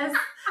 I guess.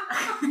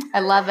 I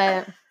love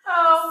it.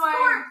 Oh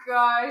my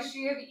gosh,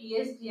 you have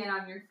ESPN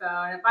on your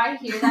phone. If I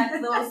hear that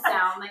little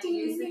sound like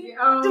ESPN,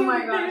 oh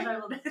my gosh, I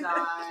will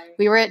die.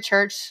 We were at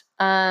church,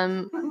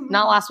 not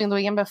last week, the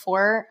weekend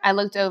before. I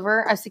looked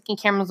over. I was thinking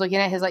Cameron was looking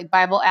at his like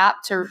Bible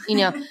app to,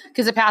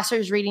 because the pastor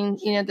is reading,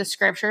 the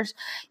scriptures.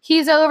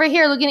 He's over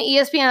here looking at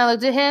ESPN. I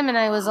looked at him and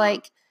I was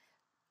like,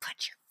 put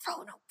your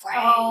phone away.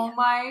 Oh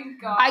my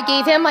god. I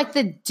gave him like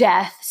the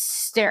death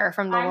stare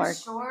from the I'm Lord.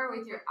 sure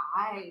with your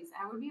eyes.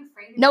 I would be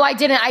afraid of No, you. I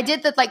didn't. I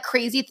did the like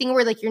crazy thing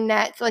where like your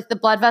neck, like the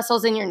blood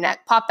vessels in your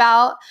neck pop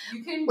out.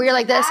 You can where you're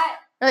like do this. that.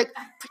 You're like,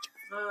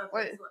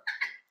 Wait.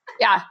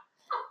 yeah.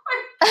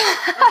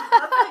 That's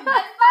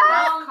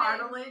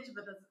cartilage,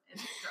 but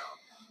it's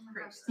still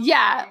crazy.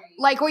 Yeah,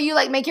 like where you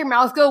like make your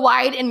mouth go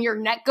wide and your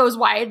neck goes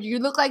wide. You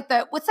look like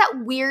what's that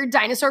weird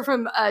dinosaur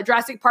from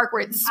Jurassic Park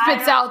where it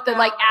spits don't out the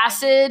like know.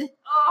 acid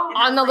Oh,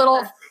 on the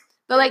little,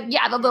 the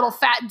little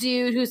fat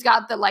dude who's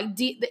got the like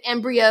the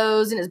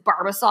embryos in his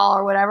Barbasol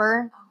or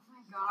whatever. oh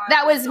my god.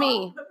 That was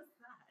me.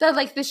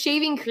 The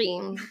shaving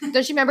cream.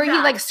 Don't you remember he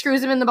Yeah. like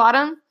screws him in the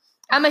bottom?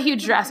 I'm a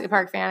huge Jurassic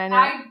Park fan. I know.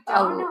 I don't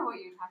Oh. know what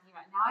you're talking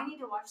about. Now I need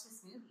to watch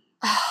this movie.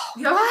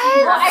 You have to What?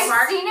 see Well, Jurassic I've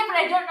Park. seen it, but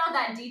I don't know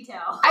that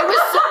detail.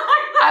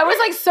 I was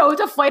like so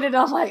deflated.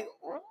 I'm like,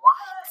 what?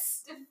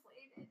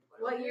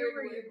 What year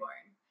were you born?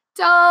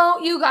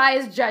 Don't you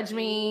guys judge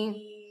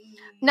me.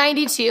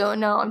 92.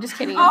 No, I'm just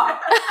kidding. Oh,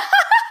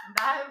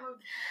 that was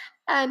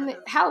And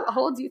how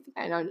old do you think?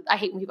 I know. I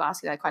hate when people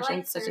ask you that question.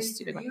 Like It's such a 33.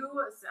 stupid one. you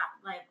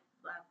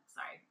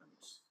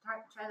sorry.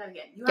 Try that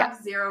again. You Yeah.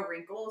 have 0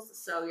 wrinkles,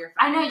 so you're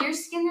I fine. know your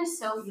skin is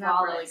so You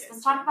have really flawless. good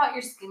Let's talk skin. about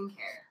your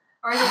skincare.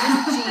 Or is it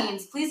just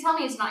genes? Please tell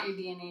me it's not your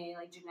DNA,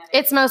 like genetic.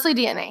 It's mostly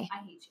DNA. I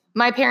hate you.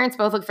 My parents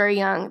both look very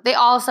young. They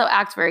also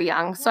act very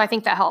young, so I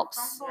think that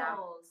helps.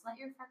 Freckles. Let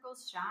your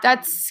freckles shine.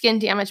 That's skin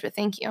damage, but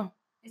thank you.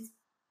 It's-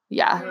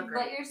 Yeah.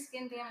 Let your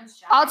skin damage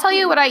shine. I'll tell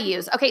you what I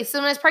use. Okay, so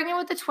when I was pregnant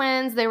with the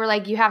twins, they were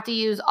like, you have to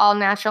use all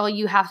natural.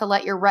 You have to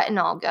let your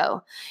retinol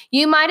go.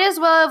 You might as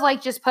well have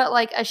like just put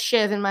like a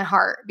shiv in my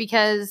heart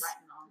because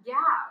Retinol. Yeah.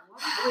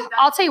 What? Wait,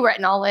 I'll tell you what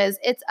retinol is.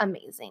 It's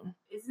amazing.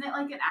 isn't it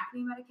like an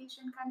acne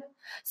medication kind of?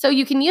 So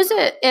you can use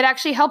it. It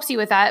actually helps you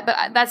with that,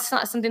 but that's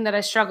not something that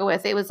I struggle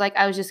with. It was like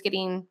I was just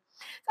getting,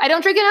 I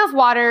don't drink enough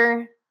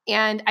water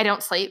and I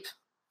don't sleep.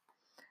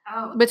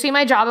 Oh. Between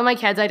my job and my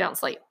kids, I don't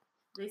sleep.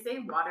 They say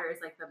water is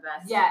like the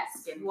best. Yes.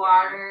 skincare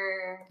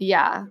Water.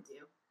 Yeah. you can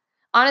do.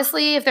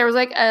 Honestly, if there was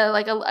like a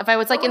if I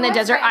was like in the Oh,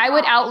 desert, right I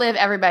would now. outlive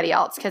everybody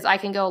else because I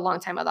can go a long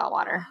time without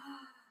water.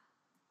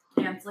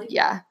 Can't sleep.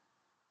 Yeah.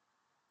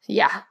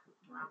 Yeah.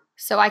 Wow.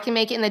 So I can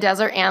make it in the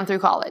desert and through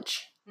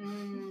college.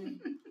 Mm.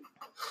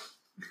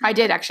 I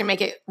did actually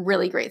make it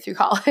really great through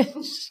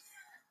college.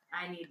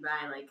 I need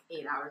my like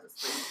 8 hours of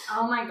sleep.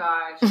 Oh my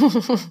gosh.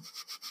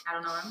 I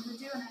don't know what I'm gonna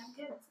do when I have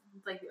kids.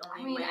 It's like the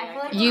only I mean, way I I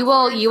feel like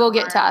can. you will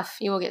get tough.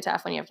 You will get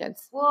tough when you have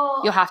kids.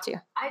 Well, You'll have to.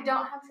 I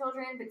don't have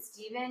children, but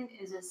Steven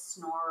is a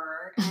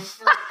snorer, and I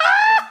feel like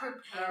that is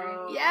preparing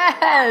me for Yes.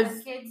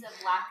 having kids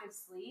of lack of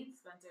sleep.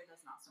 Spencer does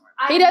not snore.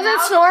 He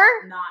doesn't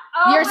snore? Not.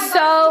 Oh You're my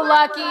so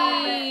gosh,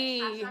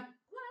 lucky. Hashtag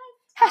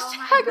Oh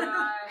Hashtag- my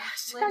gosh.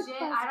 hashtag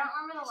Legit, I don't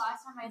remember the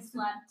last time I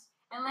slept.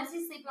 Unless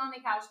he's sleeping on the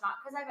couch, not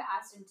because I've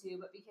asked him to,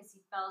 but because he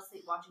fell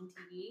asleep watching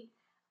TV.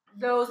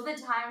 Those are the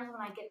times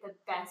when I get the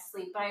best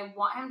sleep. But I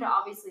want him to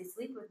obviously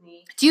sleep with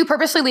me. Do you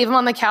purposely leave him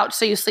on the couch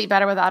so you sleep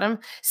better without him?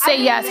 Say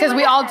I yes, because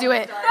we all do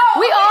it. No,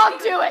 We all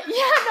do it.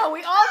 Yeah, no, we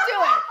all do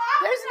it.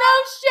 There's no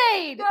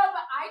shade. No,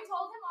 but I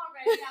told him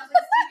already. I was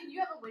like, Steven, you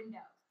have a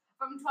window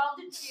from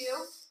 12 to 2.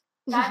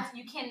 That's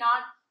you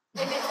cannot.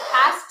 If it's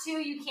past 2,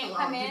 you can't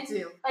come in.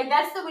 Like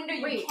that's the window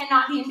you Wait,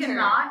 cannot he enter.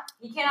 cannot.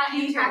 He cannot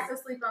He enter. has to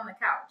sleep on the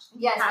couch.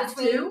 Yes, Past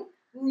between 2.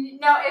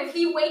 No, if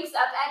he wakes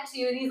up at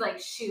 2 and he's like,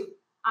 shoot,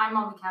 I'm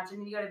on the couch, and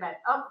then you go to bed.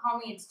 Oh,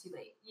 homie, it's too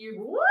late. You're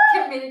What?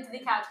 committed to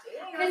the couch.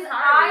 Because That's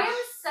I harsh.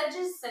 am such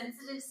a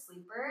sensitive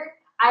sleeper.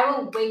 I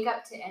will wake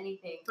up to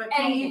anything. But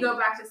can anything. you go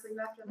back to sleep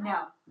after that?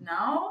 No,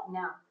 No?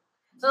 no.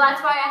 So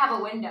that's why I have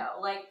a window.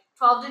 Like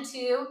 12 to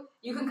 2,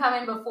 you can come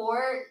in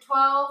before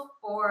 12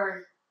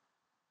 or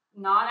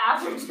not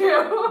after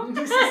 2.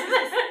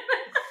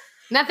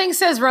 Nothing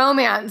says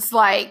romance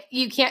like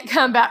you can't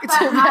come back But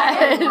to I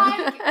am bed.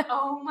 like,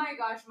 oh my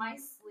gosh, my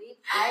sleep.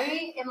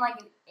 I am like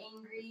an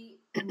angry,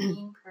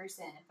 mean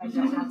person if I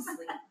don't have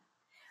sleep.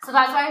 So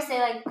that's why I say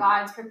like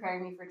God's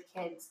preparing me for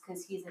kids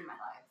because He's in my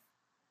life,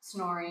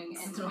 snoring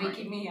and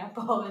waking me up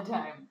all the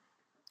time.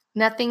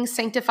 Nothing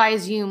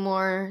sanctifies you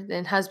more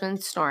than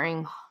husband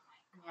snoring.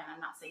 Man,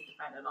 I'm not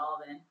sanctified at all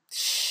then.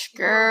 Shh,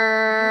 You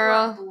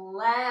are girl.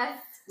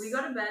 blessed. We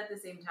go to bed at the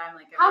same time,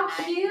 like every How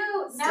night.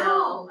 cute!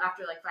 Still, No,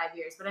 after like 5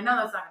 years, but I know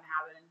that's not gonna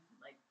happen.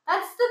 Like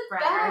that's the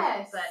forever,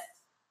 best. but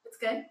it's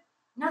good.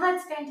 No,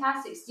 that's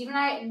fantastic. Steve and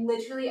I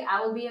literally,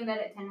 I will be in bed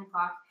at 10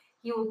 o'clock.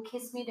 He will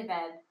kiss me to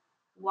bed,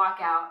 walk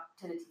out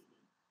to the TV.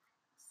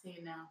 So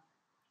you know.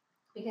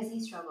 Because he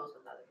struggles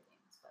with other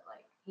things, but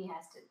like he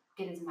has to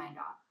get his mind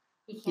off.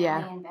 He can't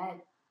Yeah. lay in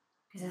bed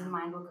because his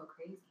mind will go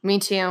crazy. Me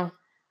too.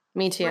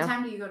 Me too. What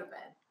time do you go to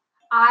bed?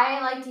 I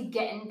like to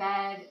get in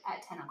bed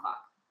at 10 o'clock.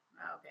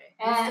 Oh, okay.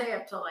 And- You stay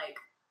up till like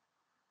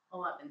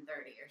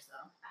 11:30 or so.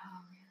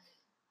 Oh, really?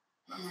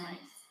 That's Nice. nice.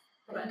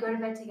 But you go to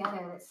bed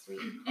together. That's sweet.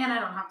 And I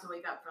don't have to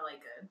wake up for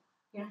like a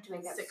You don't have to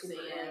wake up 6 super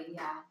a.m. early.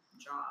 Yeah.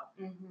 job.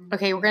 Mm-hmm.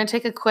 Okay, we're going to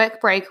take a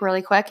quick break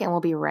really quick and we'll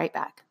be right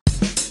back.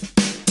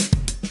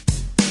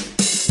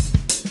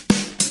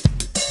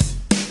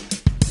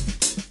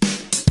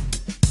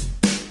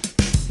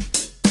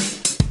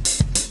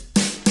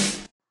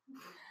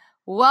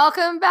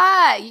 Welcome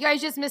back. You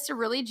guys just missed a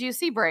really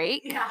juicy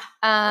break. Yeah.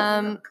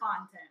 Um,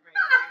 Content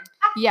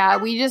right yeah,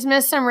 we just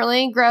missed some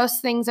really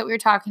gross things that we were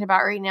talking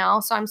about right now.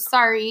 So I'm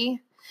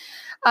sorry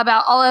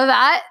about all of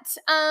that.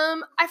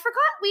 I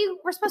forgot we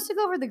were supposed to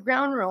go over the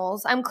ground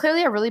rules. I'm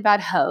clearly a really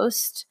bad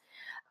host.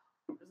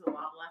 there. There's a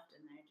lot left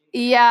in there,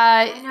 Judy.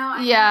 Yeah, I know.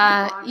 I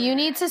yeah. need water. You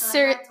need to So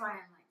ser- That's why I'm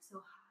like so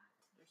hot.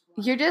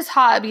 There's You're just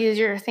hot because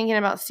you're thinking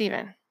about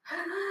Steven.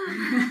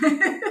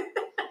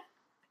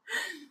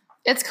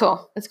 It's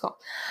cool. It's cool.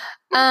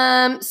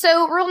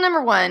 So rule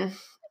number 1,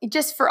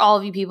 just for all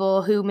of you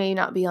people who may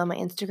not be on my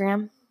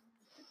Instagram.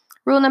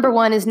 Rule number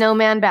 1 is no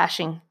man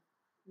bashing.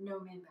 No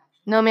man bashing.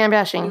 No man We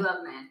bashing.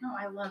 love man. No,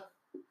 I love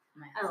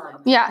my I love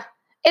husband. Yeah.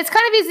 It's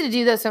kind of easy to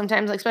do though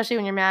sometimes, like, especially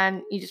when you're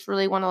mad. You just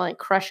really want to like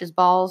crush his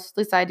balls. At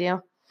least I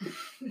do.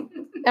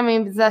 I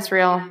mean, that's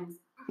real. Sometimes.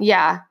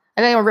 Yeah.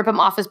 I'm gonna rip him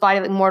off his body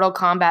like Mortal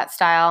Kombat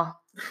style.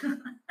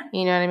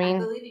 You know what I I mean?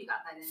 believe you got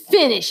that in.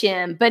 Finish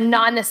him, but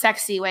not in the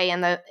sexy way,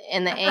 in the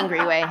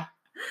angry way.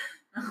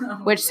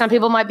 Which some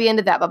people might be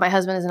into that, but my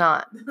husband is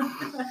not.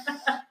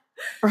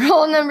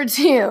 Rule number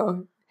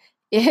 2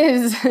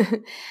 is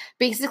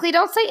basically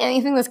don't say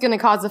anything that's going to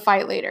cause a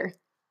fight later.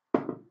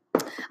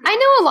 I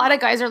know a lot of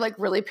guys are like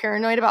really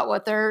paranoid about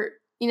what their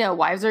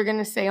wives are going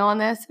to say on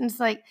this, and it's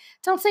like,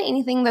 don't say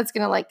anything that's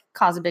going to like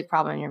cause a big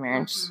problem in your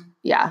marriage. Mhm.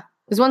 Yeah,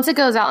 because once it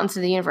goes out into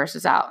the universe,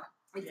 it's out.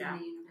 It's Yeah. in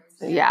the universe.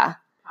 Yeah,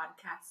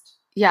 Podcast.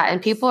 yeah,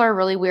 and people are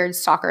really weird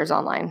stalkers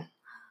online.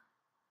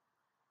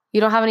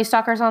 You don't have any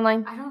stalkers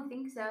online? I don't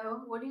think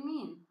so. What do you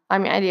mean? I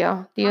mean, I do. Do you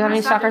I'm have gonna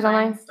any stop stalkers defining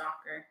online?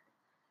 Stalker.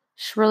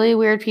 Just really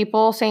weird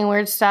people saying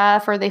weird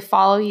stuff, or they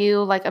follow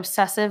you like Do they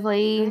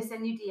obsessively.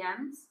 send you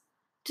DMs?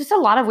 Just a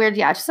lot of weird,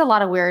 just a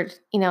lot of weird,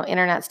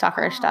 internet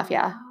stalker stuff. Oh,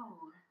 Yeah. no.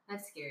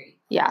 That's scary.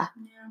 Yeah.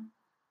 Yeah.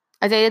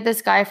 I dated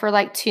this guy for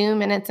like 2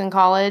 minutes in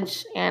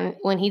college, and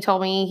when he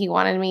told me he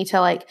wanted me to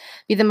like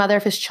be the mother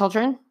of his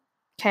children,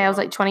 okay, I was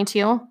like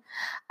 22,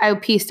 I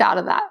pieced out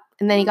of that.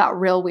 And then he got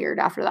real weird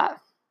after that.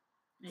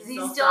 Does he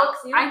still? stalks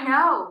you? I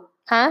know.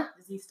 Huh?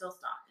 Does he still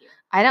stalk you?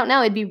 I don't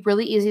know. It'd be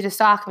really easy to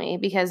stalk me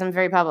because I'm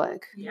very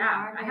public.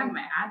 Yeah, I have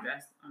my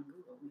address on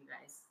Google, you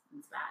guys.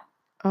 It's bad.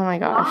 Oh my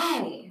gosh.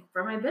 Why?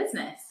 For my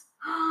business.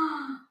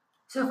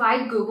 So if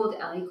I Googled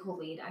Ellie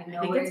Colleen, I know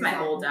I think where it's my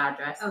exactly- old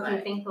address.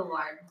 Okay, thank the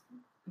Lord.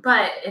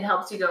 But it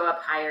helps you go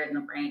up higher in the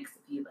ranks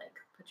if you like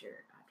put your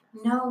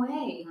address No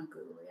way. on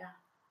Google, yeah.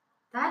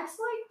 That's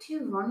like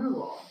too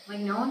vulnerable. Like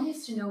no one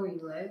needs to know where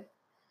you live.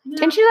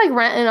 Can't you like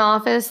rent an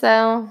office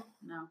though?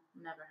 No,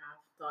 never have.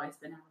 It's always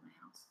been out of my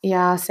house.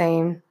 Yeah,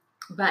 same.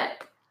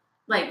 But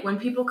like when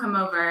people come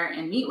over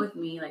and meet with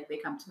me, like they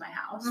come to my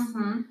house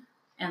Mm-hmm.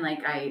 and like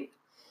I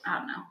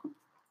don't know.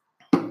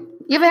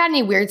 You haven't had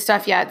any weird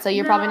stuff yet, so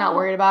you're probably not No,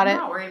 worried about I'm it.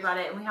 not worried about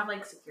it. And we have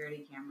like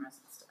security cameras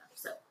and stuff.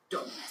 So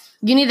don't mess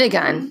You need a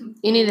gun.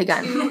 You need a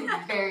gun. Two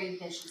very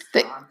vicious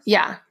The- dogs.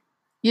 yeah.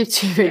 You have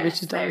 2 very with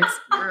vicious me. dogs.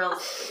 They're real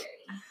scary.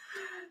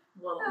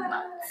 Little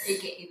nuts.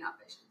 AKA not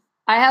vicious.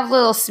 I have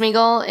little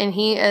Smeagol, and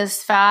he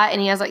is fat,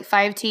 and he has like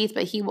 5 teeth,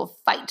 but he will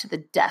fight to the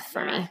death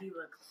for Yeah, me. He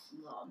looks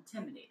a little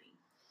intimidating.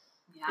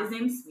 Yeah. His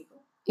name's Smeagol.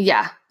 Yeah.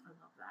 I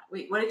love that.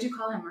 Wait, what did you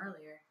call him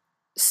earlier?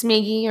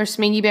 Smeagy or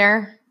Smeagy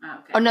Bear. Oh,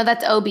 okay. Oh, no,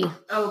 that's Obi.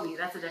 Obi,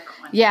 that's a different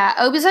one. Yeah,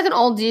 Obi's like an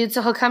old dude,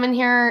 so he'll come in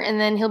here, and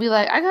then he'll be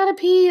like, I gotta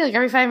pee, like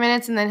every 5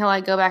 minutes, and then he'll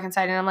like go back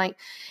inside, and I'm like,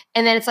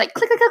 and then it's like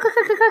click, click, click, click,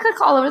 click, click,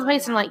 click all over the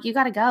place. And I'm like, you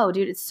gotta go,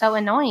 dude. It's so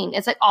annoying.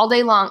 It's like all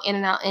day long, in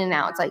and out, in and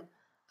out. It's like,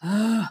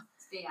 ugh.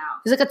 Stay out.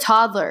 He's like a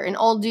toddler, an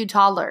old dude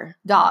toddler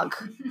dog.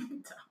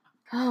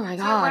 Oh my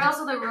So what God. else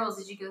are the rules?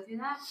 Did you go through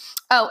that?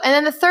 Oh, and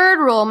then the third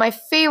rule, my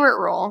favorite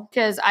rule,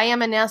 because I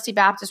am a nasty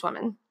Baptist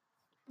woman,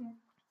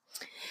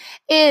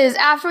 is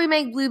after we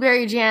make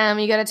blueberry jam,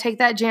 you gotta take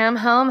that jam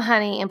home,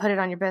 honey, and put it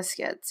on your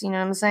biscuits. You know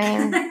what I'm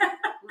saying?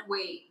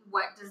 Wait,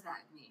 what does that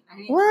mean? I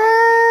need What?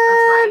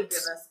 That's why you give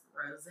us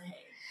rosé.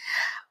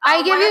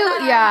 I give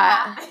you,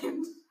 yeah.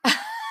 happened?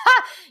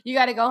 You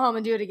gotta go home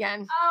and do it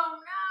again. Oh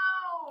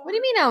no. What do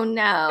you mean, oh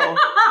no?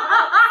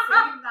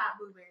 Save that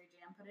blueberry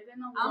jam. Put it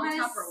in a I'm little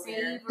gonna Tupperware.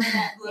 savor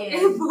that blueberry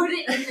And and put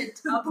it in the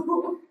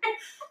Tupperware.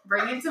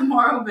 Bring it to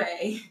Morro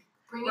Bay.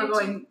 Bring We're it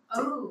going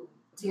to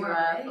to Morro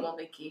a Bay. little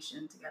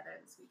vacation together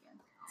this weekend.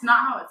 It's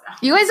not how it sounds.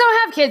 You guys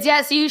don't have kids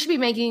yet, so you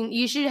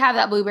should have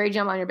that blueberry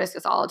jam on your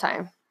biscuits all the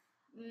time.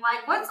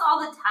 Like, what's all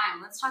the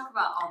time? Let's talk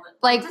about all the.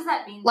 Like- what does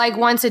that mean? Like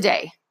once a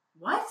day.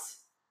 What?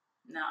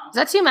 No. Is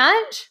that too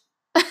much?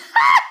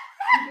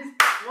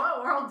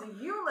 What world do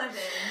you live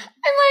in?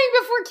 And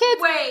like before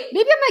kids. Wait.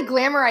 Maybe I'm like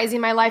glamorizing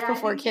my life Yeah, I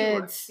before think you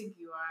are. kids. I think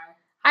you are.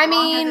 I How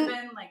long has mean, it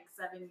been? Like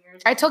 7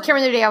 years. I told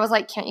Cameron the other day, I was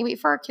like, can't you wait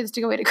for our kids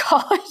to go away to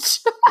college?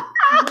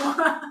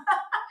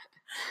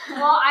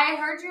 Well, I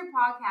heard your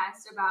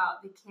podcast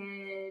about the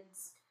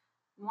kids.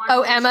 wanting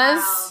Oh, a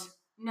Emma's? child.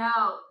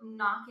 No,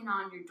 knocking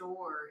on your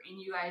door,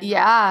 and you guys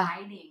Yeah. were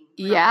hiding.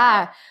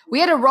 Yeah. We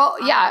had a roll.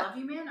 On Yeah. Love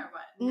You Man or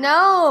what?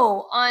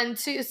 No. On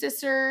Two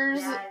Sisters.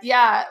 Yes.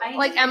 Yeah. I need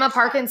Like to Emma finish that.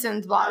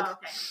 Parkinson's blog. Oh,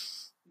 okay.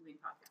 You mean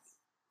podcast.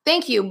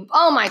 Thank you.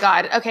 Oh my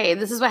God. Okay.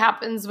 This is what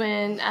happens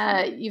when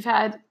you've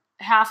had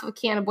half a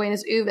can of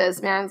Buenos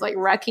Uvas, man. It's like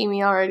wrecking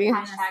me already.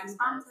 Hashtag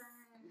sponsor.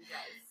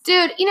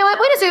 Dude, you know what?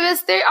 Buenos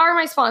Uvas, they are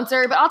my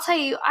sponsor, but I'll tell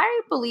you,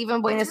 I believe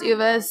in Buenos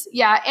Uvas.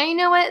 Yeah, and you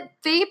know what?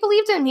 They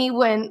believed in me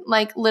when,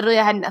 like, literally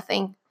I had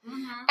nothing.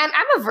 Mm-hmm. And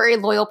I'm a very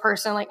loyal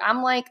person.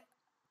 I'm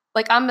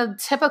a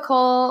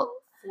typical,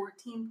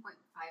 14.5%.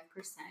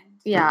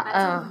 yeah.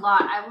 That's a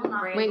lot. I will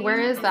not. Wait, where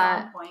is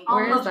that? Point.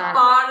 Where on is the that?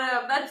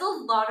 bottom. That's a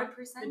lot of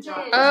percentage.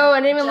 job. Oh,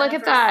 I didn't even look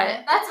at Jennifer that.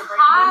 Smith. That's Brady.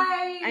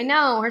 high. I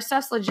know. Her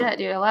stuff's legit,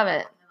 dude. I love it.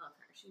 I love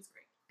her. She's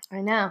great.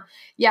 I know.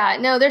 Yeah,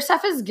 no, their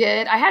stuff is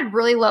good. I had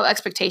really low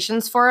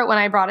expectations for it when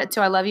I brought it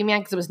to I Love You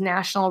Man because it was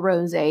National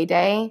Rosé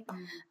Day.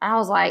 And I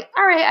was like,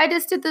 all right, I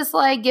just did this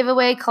like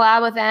giveaway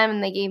collab with them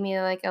and they gave me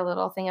like a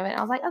little thing of it. And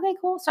I was like, okay,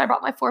 cool. So I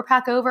brought my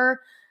 4-pack over.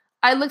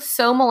 I looked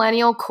so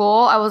millennial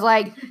cool. I was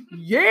like,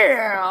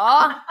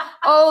 yeah,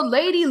 old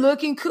lady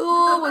looking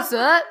cool. What's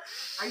up?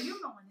 Are you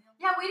millennial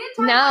Yeah, we didn't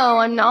talk No, about your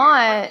I'm year.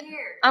 not. What year?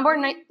 I'm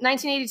born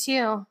 1982.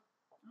 Oh,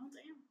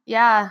 damn.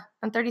 Yeah,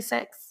 I'm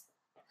 36.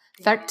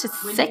 Damn.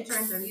 36. When did you turn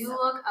 37? You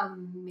look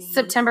amazing.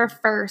 September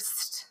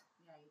 1st.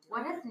 Yeah, you do.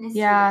 What ethnicity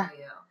Yeah. are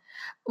you?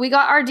 We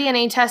got our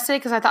DNA tested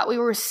because I thought we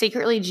were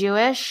secretly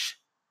Jewish.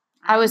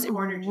 I was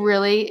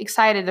really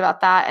excited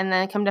about that. And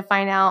then come to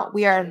find out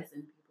we are.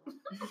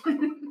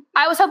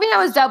 I was hoping I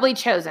was doubly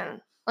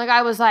chosen. Like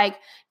I was like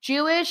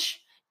Jewish,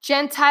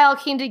 Gentile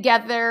came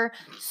together,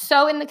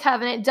 so in the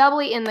covenant,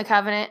 doubly in the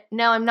covenant.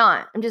 No, I'm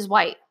not. I'm just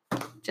white.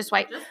 Just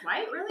white. Just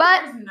white, really?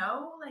 But- There's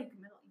no like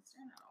Middle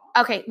Eastern at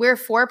all. Okay, we're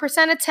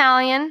 4%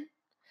 Italian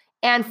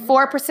and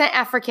 4%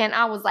 African.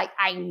 I was like,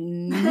 I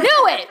knew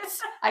it.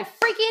 I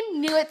freaking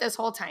knew it this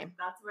whole time.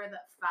 That's where the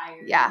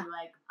fire, Yeah.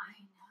 like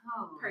I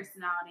know.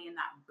 personality and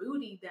that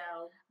booty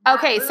though.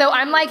 Okay, so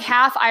I'm like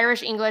half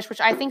Irish English, which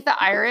I think the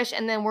Irish,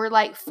 and then we're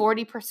like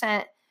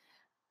 40%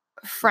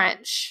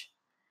 French.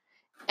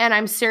 And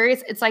I'm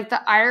serious, it's like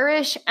the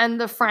Irish and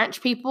the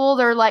French people,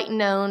 they're like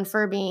known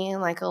for being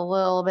like a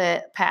little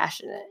bit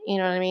passionate. You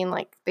know what I mean?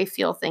 Like they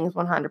feel things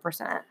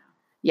 100%.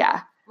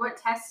 Yeah. What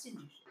test did you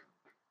do?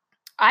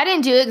 I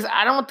didn't do it because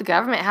I don't want the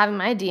government having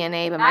my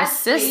DNA, but my That's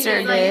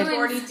sister sweet. did. Like,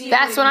 42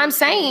 That's what I'm you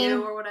saying.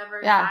 Or whatever.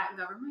 Yeah. Is that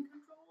government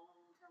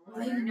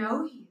control? They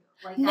know you.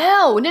 Like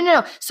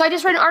No. So I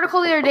just read an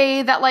article the other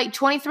day that like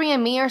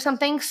 23andMe or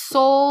something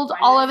sold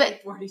all of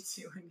it.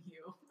 42 and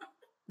you.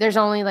 There's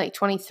only like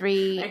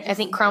 23, I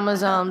think,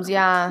 chromosomes.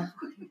 Yeah.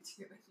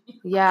 42 and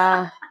you.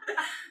 Yeah.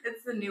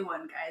 It's the new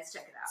one, guys.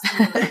 Check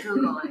it out.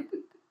 Google it.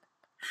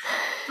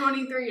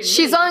 23 and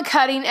She's me. on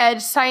cutting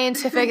edge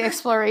scientific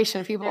exploration,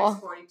 There's people.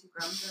 42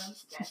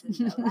 chromosomes. You guys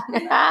didn't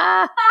know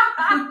that.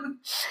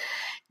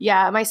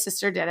 Yeah, my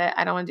sister did it.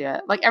 I don't want to do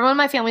it. Like everyone in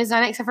my family's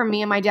done it except for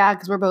me and my dad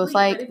because we're both Wait,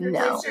 like, but if your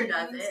no. sister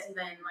does it,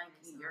 then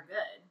like you're good.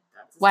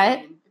 That's the What?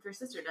 same. If your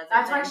sister does it,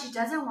 That's why then- she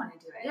doesn't want to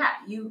do it.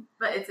 Yeah,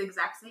 but it's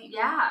exact same.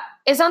 Yeah.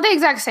 It's not the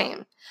exact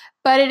same,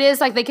 but it is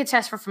like they could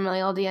test for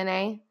familial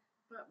DNA.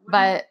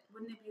 But-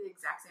 wouldn't it be the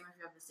exact same if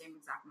you have the same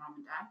exact mom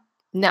and dad?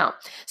 No.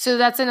 So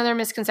that's another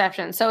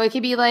misconception. So it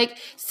could be like,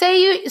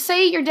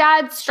 say your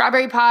dad's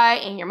strawberry pie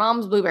and your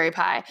mom's blueberry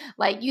pie.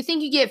 Like you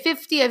think you get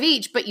 50 of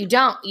each, but you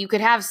don't. You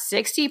could have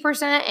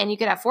 60% and you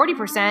could have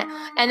 40%.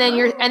 And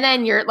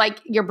then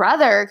your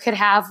brother could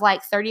have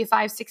like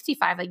 35,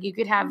 65. Like you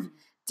could have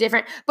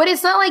different, but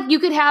it's not like you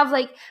could have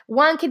like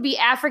one could be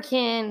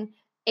African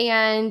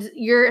and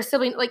your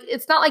sibling, like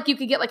it's not like you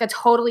could get like a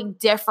totally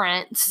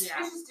different. Yeah.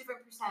 There's just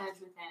different percentage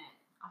within it.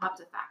 I'll have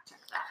to fact check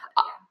that.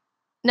 But yeah.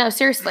 No,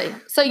 seriously.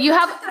 So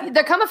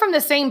they're coming from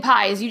the same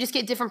pies. You just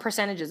get different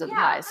percentages of the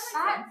pies.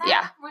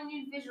 Yeah. When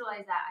you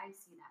visualize that, I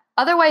see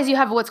that. Otherwise, you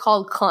have what's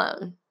called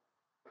clone.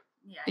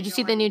 Yeah, Did you don't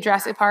see the want new the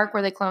Jurassic exact Park same.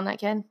 where they clone that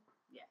kid?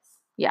 Yes.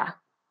 Yeah.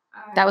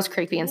 That was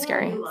creepy and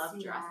scary. You love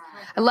Jurassic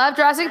Park. I love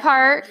Jurassic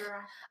Park. I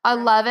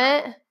Jurassic love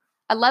Park. it.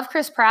 I love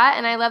Chris Pratt,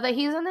 and I love that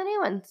he's in the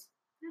new ones.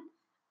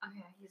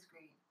 Okay, he's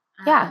great.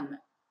 Yeah.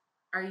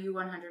 Are you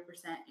 100% Arab?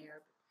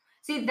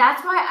 See,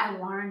 that's why I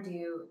want to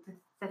do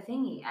the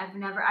thingy.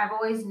 I've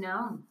always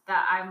known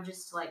that I'm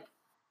just like,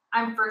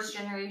 I'm first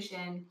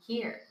generation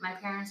here. My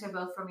parents are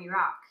both from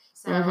Iraq.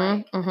 So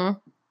like,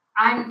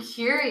 I'm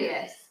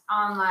curious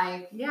on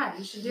like Yeah,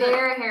 you should do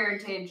their it.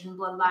 heritage and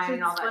You bloodline should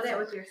and all that split it stuff.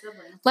 with your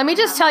siblings. Let me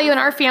just tell you, in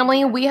our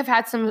family, we have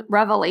had some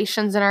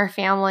revelations in our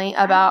family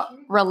about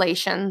curious.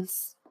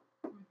 relations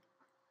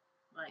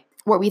Like,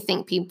 where we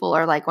think people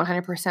are like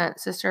 100%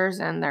 sisters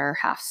and they're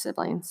half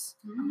siblings.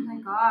 Oh my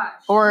gosh.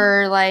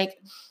 Or like,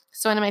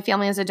 so one of my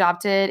family is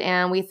adopted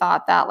and we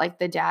thought that like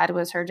the dad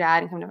was her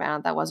dad and come to find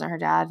out that wasn't her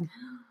dad.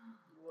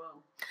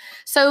 whoa.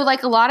 So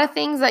like a lot of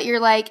things that you're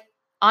like,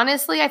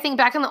 honestly, I think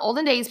back in the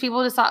olden days,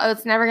 people just thought, oh,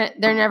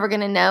 they're never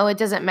gonna know. It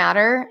doesn't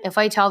matter if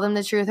I tell them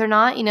the truth or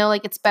not. You know,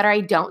 like it's better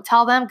I don't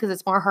tell them because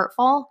it's more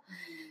hurtful.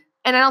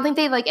 And I don't think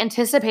they like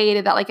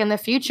anticipated that like in the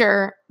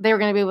future they were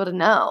gonna be able to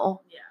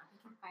know. Yeah.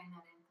 I can find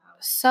that info.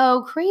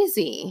 So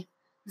crazy.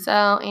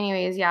 So,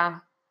 anyways, yeah.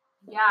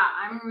 Yeah,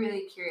 I'm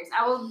really curious.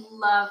 I would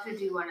love to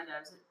do one of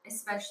those,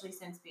 especially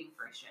since being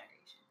first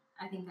generation.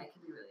 I think that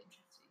could be really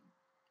interesting.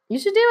 You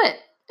should do it.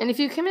 And if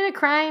you commit a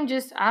crime,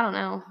 just I don't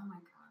know. Oh my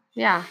gosh.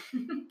 Yeah.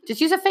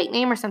 Just use a fake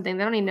name or something.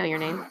 They don't even know your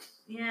name.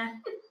 Yeah.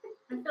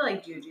 I feel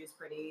like Juju's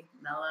pretty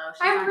mellow.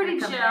 She's I'm not pretty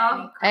gonna commit chill.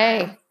 any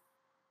Hey. crimes.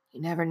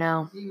 You never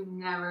know. You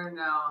never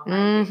know.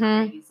 Mhm.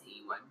 Might be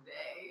crazy one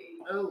day.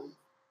 Oh.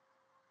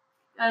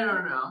 I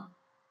don't know.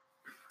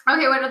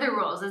 Okay, what other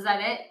rules? Is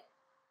that it?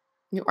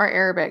 You are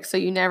Arabic, so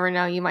you never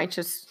know. You might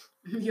just.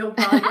 You'll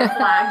probably get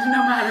flagged no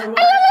matter what.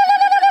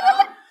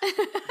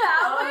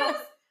 That was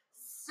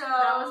so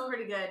That was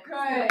pretty good.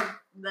 good.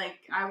 Like,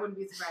 I wouldn't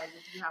be surprised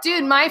if you have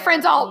Dude, a my lot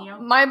friends of all you.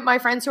 my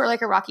friends who are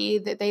like Iraqi,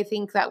 that they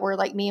think that we're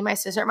like me and my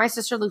sister. My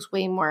sister looks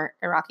way more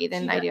Iraqi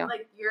than She I does- do.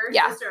 Like, your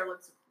Yeah. sister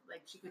looks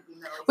like she could be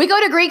Middle Eastern. We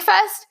go to Greek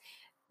Fest.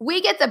 We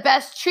get the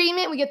best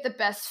treatment. We get the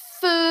best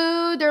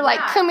food. They're like,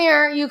 Yeah. come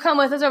here. You come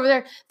with us over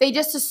there. They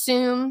just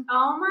assume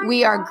Oh my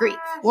we are Greek.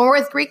 gosh. When we're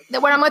with Greek,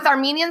 when I'm with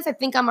Armenians, I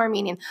think I'm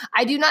Armenian.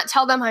 I do not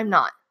tell them I'm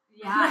not.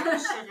 Yeah, you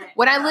shouldn't.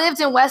 When I lived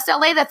in West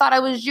LA, they thought I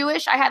was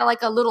Jewish. I had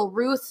like a little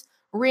Ruth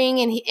ring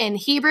in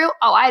Hebrew.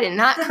 Oh, I did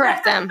not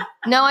correct them.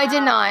 No, I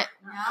did not.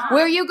 No.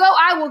 Where you go,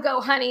 I will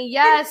go, honey.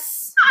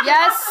 Yes.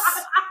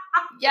 Yes.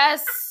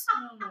 Yes.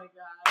 Oh my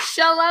god.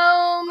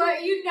 Shalom.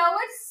 But you know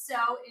what's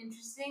so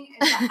interesting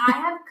is that I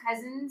have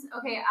cousins.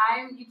 Okay,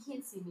 you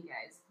can't see me,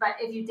 guys, but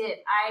if you did,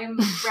 I'm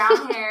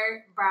brown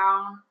hair,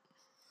 brown,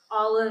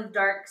 olive,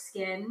 dark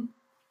skin,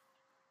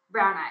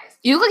 brown eyes.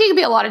 You look like you could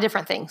be a lot of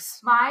different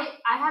things. I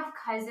have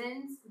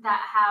cousins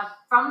that have,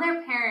 from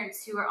their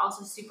parents who are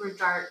also super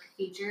dark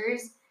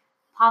features,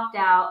 popped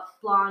out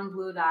blonde,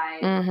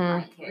 blue-eyed Mhm.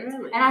 like kids.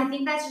 Really? And I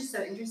think that's just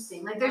so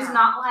interesting. Like, there's Yeah.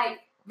 not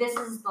like, this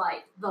is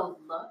like the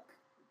look,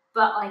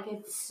 but like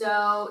it's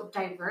so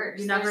diverse.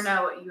 You never There's-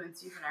 know what you and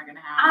Stephen are gonna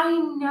have. I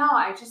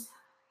know.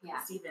 Yeah.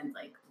 Stephen's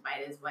like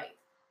white as white.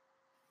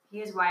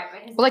 He is white,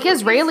 but Well, like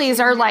Israelis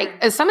are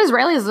like, some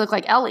Israelis look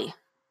like Ellie.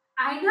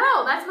 I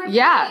know. That's my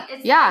Yeah, point.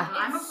 It's yeah.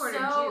 like, I'm a it's quarter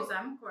so, Jew, so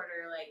I'm a quarter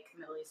like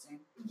Middle Eastern.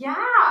 Yeah.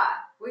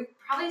 We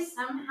probably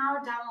somehow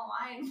down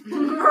the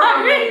line.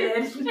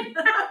 Related.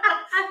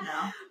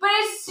 No. But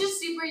it's just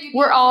super unique.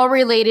 We're all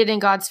related in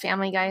God's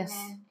family, guys.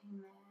 Amen.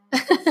 Amen.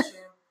 That's true.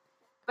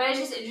 But it's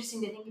just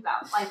interesting to think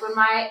about. Like when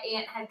my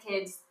aunt had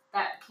kids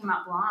that came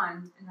out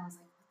blonde, and I was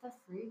like, what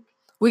the freak?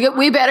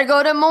 We better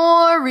go to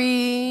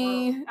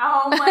Maury.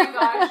 Oh my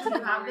gosh. Do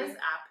you have this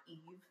app, Eve?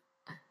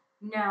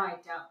 No, I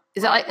don't.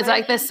 Is that But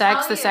like it the can sex,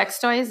 tell the you. sex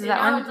toys? Is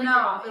that No, one? it's like No,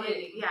 your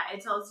ovulating.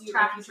 it tells you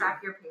Track like you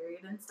track your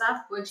period and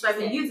stuff. Which So I've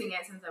been is it? using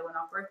it since I went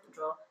off birth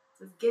control. It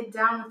says get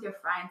down with your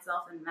fine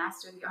self and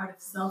master the art of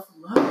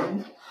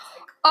self-love.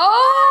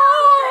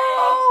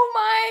 Oh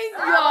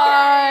my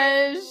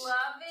gosh.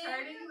 Love it.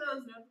 Turning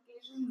those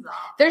notifications off.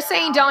 They're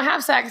saying don't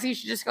have sex, you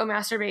should just go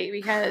masturbate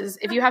because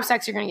if you have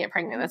sex, you're going to get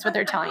pregnant. That's what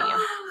they're telling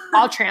you.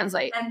 I'll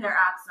translate. And their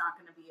app's not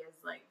going to be as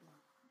like,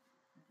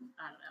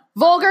 I don't know.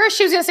 Vulgar?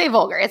 She was going to say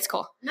vulgar. It's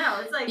cool. No,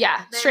 it's like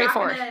Yeah, they're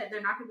straightforward.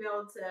 They're not going to be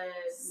able to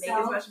make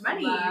as much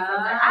money from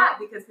Self-love. their app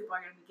because people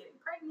are going to be getting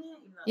pregnant.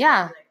 Even though it's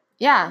Yeah. like,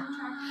 Yeah.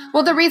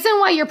 Well, the reason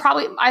why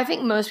I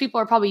think most people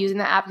are probably using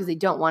the app because they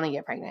don't want to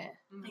get pregnant.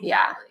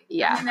 Yeah, Exactly.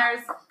 yeah. I mean, there's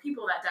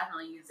people that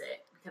definitely use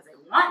it because they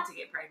want to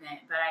get pregnant,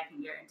 but I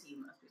can guarantee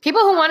most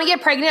People who want to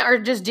get pregnant are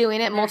just doing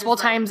it They're multiple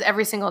just like times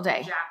every single day.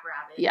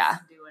 jackrabbits. Yeah.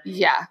 Doing it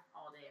Yeah.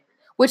 all day, every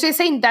day. Which they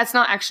say that's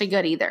not actually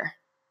good either.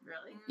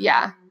 Really?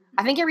 Yeah.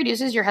 I think it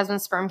reduces your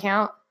husband's sperm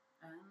count.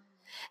 Oh.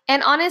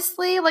 And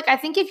honestly, like I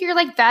think if you're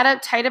like that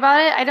uptight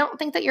about it, I don't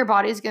think that your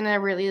body's gonna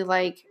really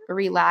like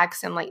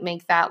relax and like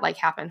make that like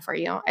happen for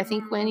you. I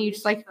think when you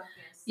just like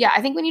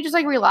I think when you just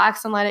like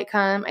relax and let it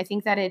come, I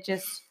think that it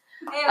just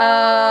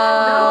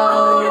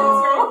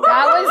Oh.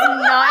 that was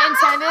not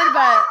intended,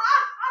 but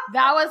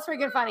that was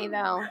freaking funny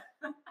though.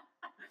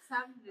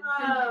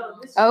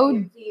 This Oh.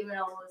 should be a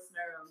female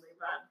listener only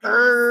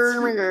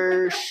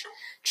podcast.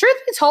 Truth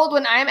be told,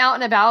 when I'm out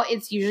and about,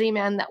 it's usually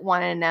men that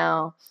want to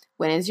know,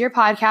 when is your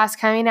podcast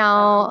coming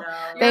out? Oh,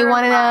 no. They You're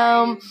want to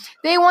know. lying.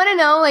 They want to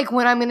know like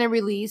when I'm going to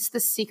release the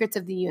secrets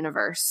of the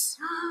universe.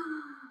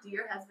 Do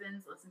your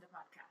husbands listen to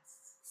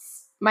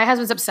podcasts? My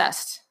husband's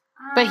obsessed.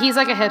 But he's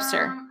like a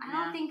hipster. I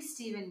don't think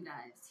Steven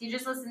does. He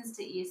just listens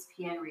to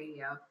ESPN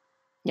radio.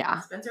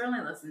 Yeah. Spencer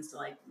only listens to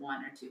like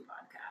 1 or 2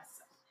 podcasts.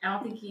 I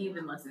don't think he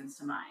even listens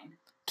to mine.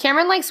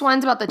 Cameron likes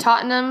ones about the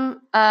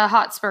Tottenham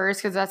Hotspurs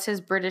because that's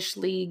his British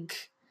league,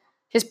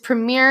 his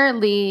Premier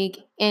League.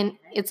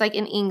 It's like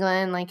in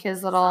England, like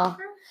his little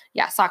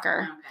Soccer? soccer.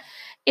 Okay.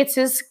 It's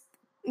his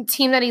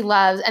team that he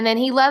loves, and then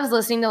he loves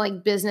listening to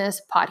like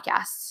business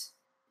podcasts.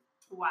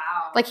 Wow.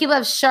 Like he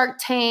loves Shark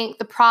Tank,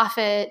 The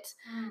Profit.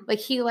 Like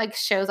he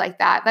likes shows like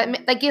that.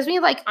 That gives me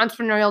like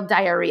entrepreneurial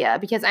diarrhea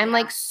because I'm Yeah.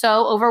 like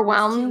so There's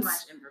overwhelmed too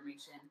much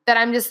information. that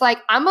I'm just like,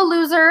 I'm a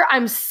loser.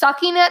 I'm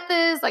sucking at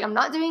this. Like I'm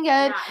not doing good.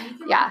 Yeah, and you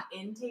can Yeah. like,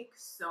 intake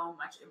so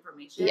much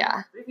information.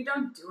 Yeah. But if you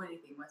don't do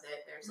anything with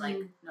it, there's like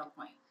no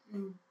point.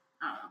 Mm.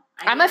 I don't know.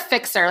 I'm a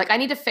fixer. Like I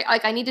need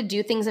to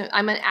do things.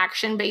 I'm an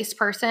action based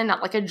person,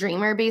 not like a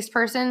dreamer based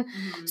person.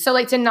 Mhm. So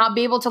like to not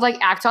be able to like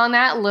act on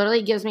that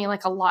literally gives me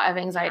like a lot of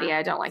anxiety. Yeah,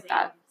 I don't like same,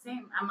 that.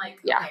 Same. I'm like,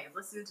 Yeah. okay,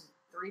 listen to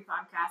 3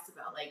 podcasts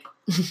about like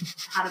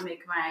how to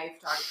make my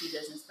photography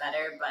business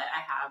better, but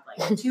I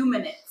have like 2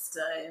 minutes to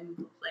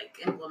like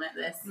implement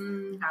this.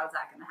 How's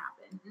that going to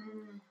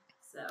happen?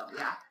 So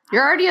yeah.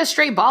 You're already a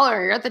straight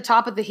baller. You're at the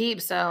top of the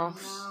heap. So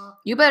Well,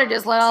 you better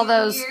just let all 2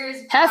 those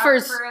years,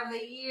 heifers. photographer of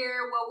the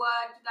year. What?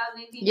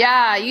 2018.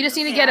 Yeah, you just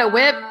need to get a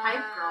whip.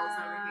 Hype girls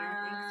over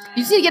here. Thanks,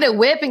 You just need to get a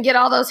whip and get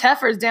all those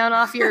heifers down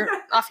off your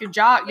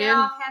jock, Get dude.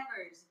 off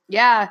heifers.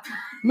 Yeah.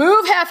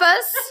 Move,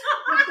 heifers.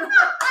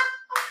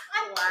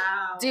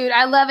 Wow. Dude,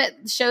 I love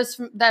it. Shows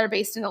that are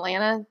based in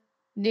Atlanta,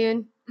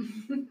 dude.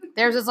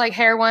 There's this like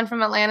hair one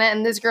from Atlanta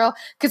and this girl,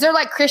 because they're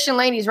like Christian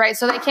ladies, right?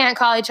 So they can't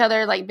call each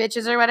other like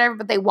bitches or whatever,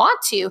 but they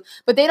want to,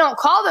 but they don't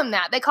call them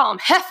that. They call them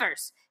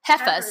heifers.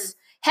 Heifers.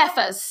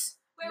 Heifers.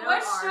 Wait, No what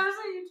R. shows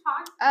are you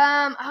talking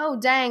about? Oh,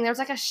 dang. There was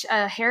like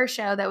a hair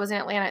show that was in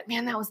Atlanta.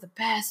 Man, that was the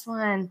best one.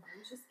 I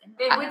was just in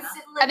It would Atlanta.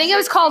 sit I think it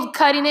was called legit-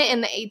 Cutting It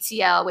in the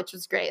ATL, which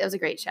was great. It was a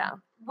great show.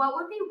 What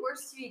would be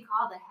worse to be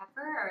called, a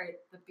heifer or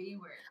the B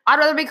word? I'd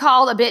rather be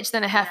called a bitch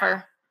than a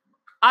heifer.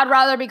 I'd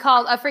rather be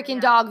called a freaking Yeah.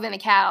 dog than a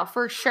cow,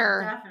 for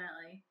sure.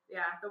 Definitely.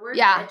 Yeah. The word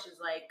Yeah. bitch is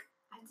like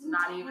That's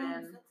not intense. even.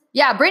 That's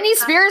Yeah, Britney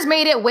That's Spears true.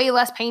 made it way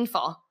less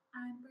painful.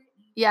 I'm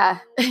Britney. Yeah.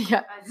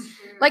 Yeah. That's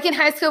true. Like in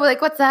high school, we're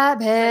like, what's that,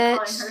 It's like calling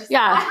bitch? herself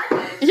Yeah. a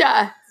bitch.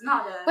 Yeah. It's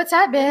not a. What's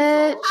that, insult.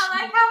 bitch?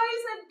 I like how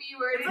we said B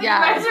word. It's And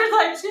Yeah. You guys are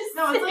like, just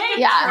No, it's like a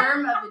Yeah.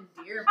 term of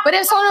endearment. But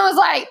if someone was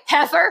like,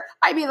 heifer,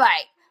 I'd be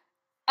like,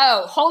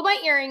 oh, hold my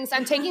earrings.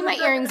 I'm taking my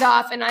earrings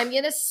off and I'm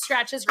going to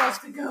scratch this girl's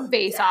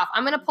face off.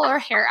 I'm going to pull her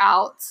hair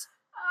out.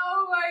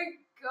 Oh my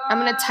god. I'm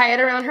going to tie it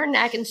around her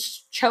neck and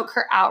choke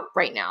her out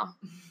right now.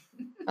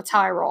 That's how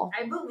I roll.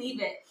 I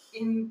believe it.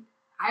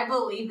 I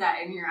believe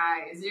that in your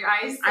eyes. Your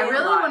eyes say I a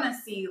really lot. want to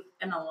see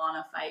an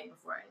Alana fight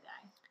before I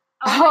die.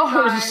 Oh, my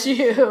Oh, gosh.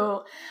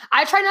 shoot.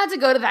 I try not to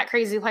go to that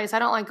crazy place. I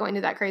don't like going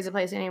to that crazy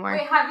place anymore.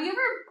 Wait, have you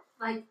ever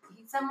like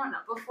beat someone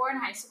up before in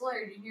high school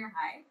or junior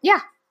high? Yeah.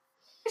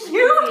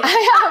 You? I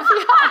have,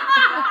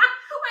 yeah.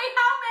 Wait,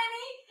 how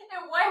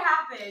many? And what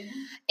happened?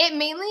 It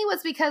mainly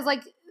was because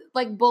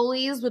like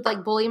bullies would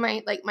like bully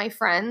my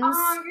friends.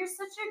 Oh, you're such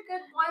a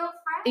good loyal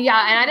friend.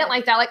 Yeah, and I didn't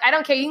like that. Like, I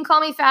don't care. You can call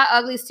me fat,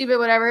 ugly, stupid,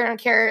 whatever. I don't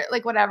care.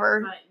 Like,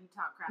 whatever. But you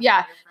talk crap. Yeah.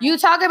 about your You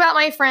friends. talk about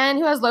my friend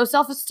who has low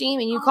self-esteem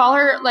and you call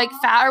her like Aw.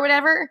 fat or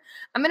whatever,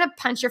 I'm going to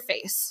punch your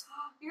face.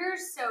 You're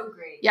so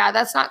great. Yeah,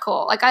 that's not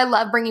cool. Like, I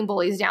love bringing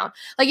bullies down.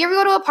 Like, you ever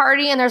go to a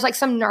party and there's like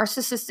some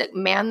narcissistic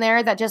man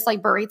there that just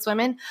like berates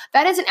women?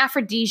 That is an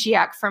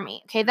aphrodisiac for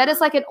me. Okay. That is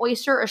like an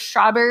oyster or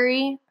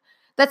strawberry.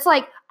 That's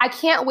like, I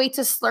can't wait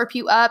to slurp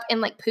you up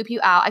and like poop you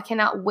out. I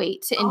cannot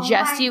wait to Oh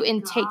ingest my you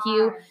and take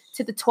you gosh.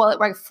 to the toilet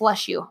where I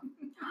flush you.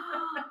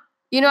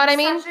 You know what I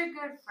mean? Such a good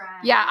friend.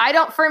 Yeah, I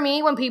don't. For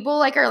me, when people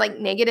like are like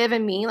negative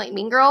and mean, like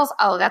mean girls,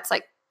 oh, that's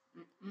like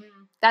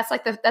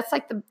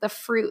the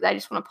fruit that I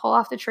just want to pull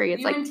off the tree.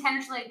 It's You like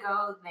intentionally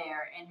go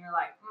there, and you're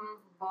like,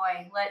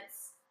 boy,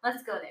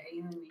 let's go there.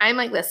 You and me. I'm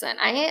like, listen,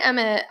 I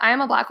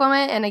am a black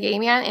woman and a gay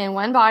man in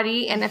one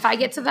body, and if I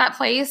get to that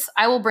place,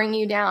 I will bring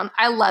you down.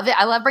 I love it.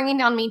 I love bringing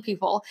down mean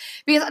people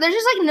because there's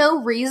just like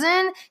no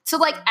reason to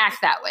like act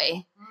that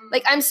way.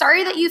 Like, I'm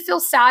sorry that you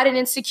feel sad and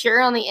insecure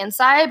on the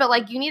inside, but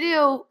like you need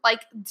to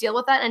like deal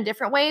with that in a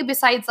different way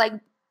besides like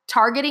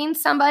targeting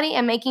somebody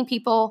and making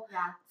people Yeah,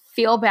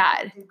 feel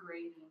bad.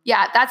 degrading.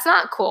 Yeah, that's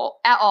not cool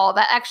at all.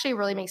 That actually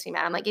really makes me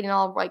mad. I'm like getting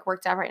all like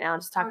worked up right now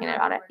just talking Oh,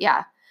 about it. don't Yeah.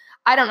 work.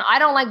 I don't know. I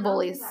don't like Don't do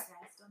bullies. that,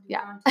 guys. Don't do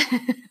Yeah.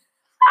 that.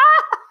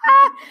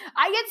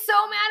 I get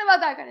so mad about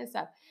that kind of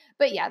stuff.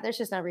 But yeah, there's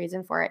just no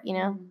reason for it, you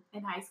know?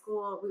 In high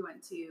school, we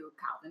went to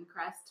Calvin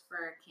Crest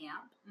for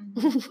camp,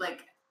 Mhm.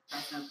 like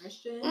Fresno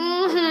Christian.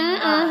 Mhm.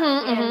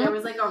 And there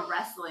was like a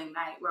wrestling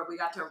night where we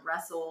got to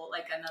wrestle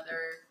like another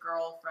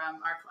girl from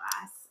our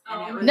class.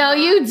 And it was No, like-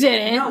 you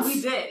didn't. No,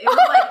 we did. It was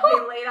like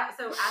they laid out.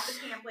 So at the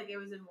camp, like it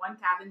was in one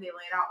cabin. They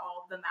laid out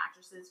all of the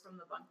mattresses from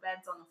the bunk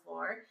beds on the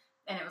floor,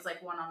 and it was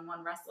like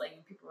one-on-one wrestling,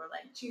 and people were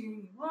like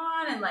cheering you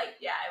on, and like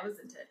yeah, it was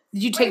intense.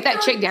 Did you take Wait,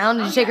 that so- chick down?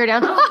 Did you Oh, take her yeah.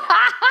 down? Oh, yeah.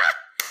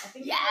 I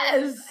think Yes.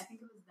 It was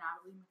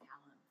Natalie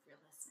McCallum. If you're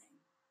listening,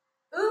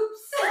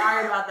 Oops.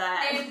 sorry about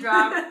that. Name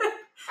drop.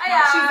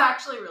 Yeah, she's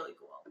actually really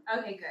cool.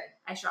 Okay, good.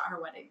 I shot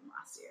her wedding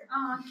last year.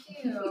 Oh,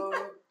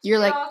 cute. You're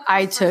like, Y'all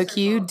I comes full took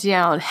you circle.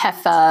 down,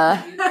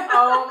 heifer.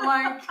 Oh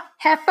my.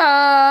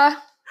 Heifer.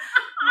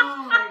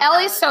 Oh my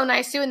Ellie's God. so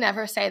nice. She would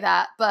never say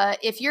that. But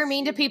if you're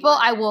mean to people,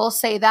 I will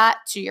say that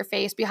to your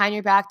face, behind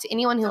your back, to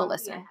anyone who will Don't be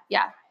listen. a Yeah.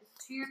 heifer,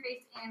 guys. To your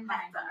face and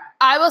behind your back.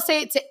 I will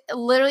say it to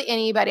literally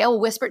anybody. I will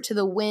whisper it to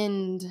the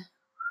wind.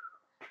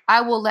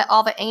 I will let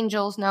all the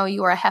angels know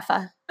you are a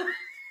heifer.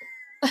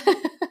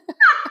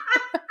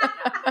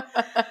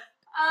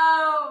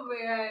 Oh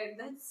man,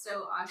 that's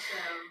so awesome.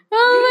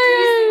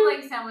 Oh, You do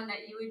seem like someone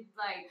that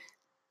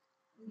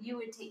you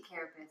would take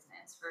care of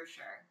business for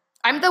sure.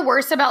 I'm the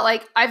worst about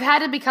like, I've had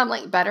to become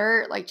like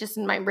better, like just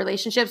in my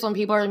relationships when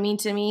people are mean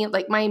to me,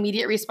 like my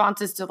immediate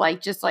response is to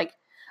like, just like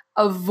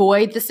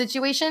avoid the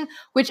situation,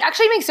 which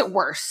actually makes it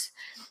worse.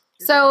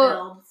 So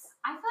Builds.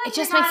 I feel like It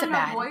just you're makes not it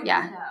bad, an avoider,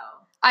 yeah. though.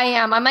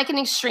 I'm like an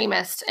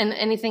extremist in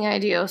anything I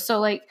do. So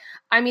like,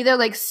 I'm either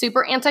like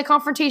super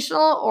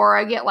anti-confrontational or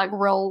I get like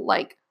real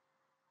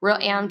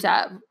amped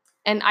up.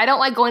 And I don't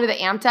like going to the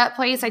amped up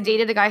place. I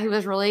dated a guy who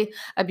was really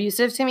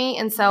abusive to me.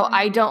 And so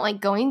I don't like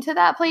going to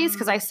that place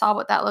because I saw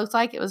what that looked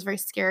like. It was very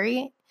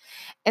scary.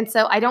 And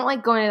so I don't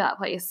like going to that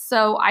place.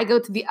 So I go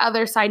to the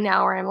other side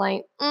now where I'm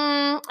like,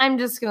 I'm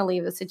just going to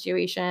leave the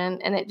situation.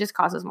 And it just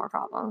causes more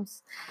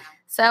problems.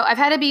 So I've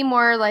had to be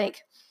more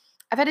like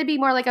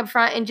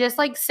upfront and just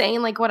like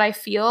saying like what I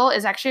feel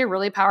is actually a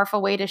really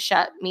powerful way to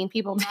shut mean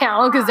people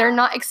down because they're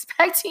not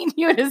expecting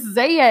you to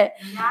say it.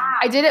 Yeah.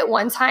 I did it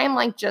one time,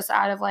 like just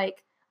out of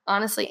like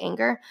honestly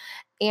anger.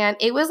 And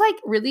it was like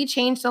really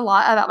changed a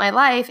lot about my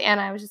life. And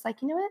I was just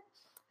like, you know what?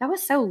 That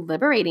was so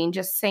liberating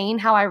just saying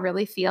how I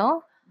really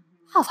feel.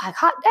 I was like,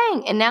 hot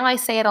dang. And now I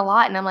say it a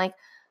lot and I'm like,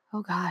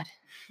 oh God.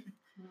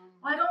 Well,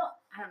 I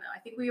don't know. I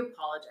think we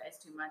apologize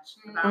too much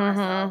about Mhm,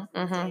 ourselves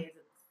these mhm. days.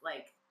 It's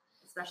like,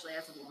 especially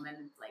as a woman,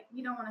 it's like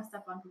you don't want to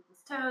step on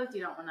people's toes.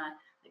 You don't want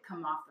to like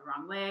come off the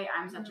wrong way.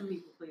 I'm such a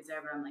people pleaser,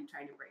 but I'm like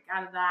trying to break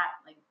out of that.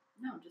 Like,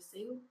 no, just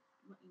say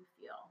what you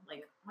feel.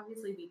 Like,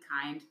 obviously be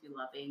kind, be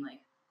loving, like,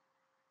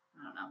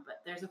 I don't know,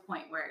 but there's a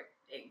point where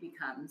it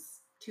becomes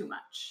too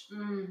much.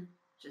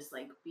 Just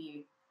like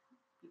be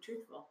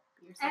truthful.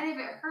 Be yourself. And if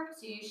it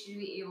hurts you, you should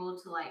be able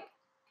to like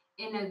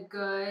in a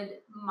good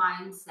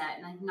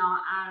mindset, like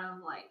not out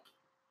of like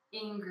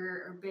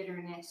anger or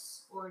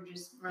bitterness or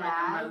just Or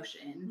bad like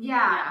emotion.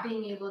 Yeah,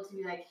 being able to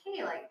be like,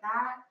 hey, like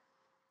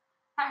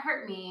that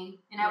hurt me,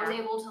 and I was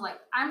Yeah. able to like.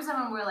 I'm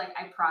someone where like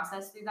I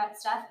process through that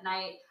stuff, and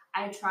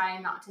I try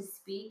not to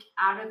speak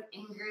out of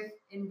anger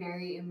and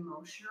very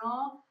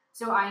emotional.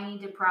 So I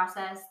need to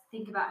process,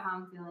 think about how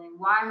I'm feeling,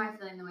 why am I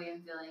feeling the way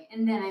I'm feeling,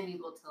 and then I'm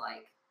able to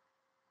like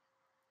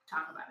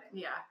talk about it.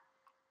 Yeah.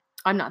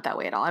 I'm not that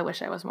way at all. I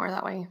wish I was more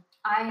that way.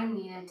 I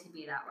needed to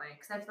be that way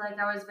because I feel like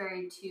I was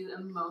very too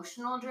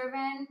emotional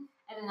driven,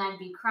 and then I'd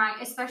be crying,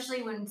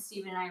 especially when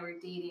Steven and I were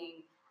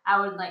dating. I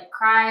would like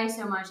cry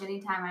so much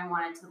anytime I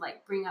wanted to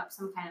like bring up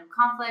some kind of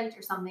conflict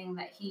or something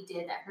that he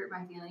did that hurt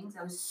my feelings.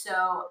 I was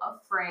so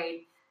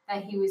afraid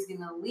that he was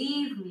gonna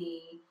leave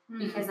me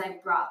because I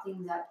brought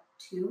things up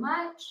too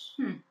much.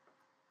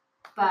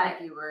 But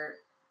Like you were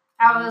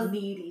I was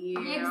needy.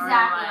 exactly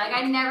Or like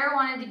I never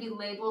wanted to be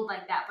labeled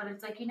like that. But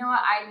it's like, you know what?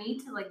 I need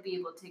to like be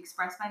able to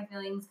express my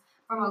feelings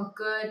from a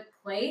good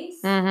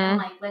place and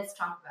like let's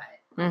talk about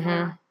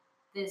it.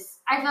 Like,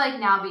 I feel like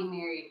now being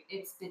married,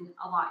 it's been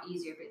a lot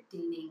easier, but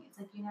dating, it's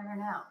like you never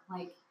know.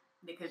 Like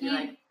they could be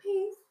like,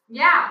 peace.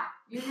 Yeah,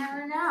 you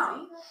never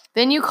know.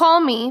 Then you call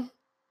me,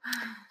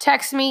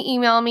 text me,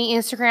 email me,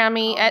 Instagram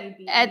me, Call at me,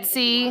 beat me if you wanna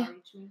Etsy.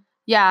 reach me.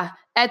 Yeah,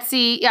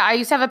 Etsy. Yeah, I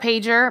used to have a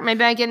pager.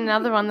 Maybe I get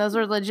another one. Those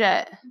are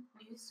legit.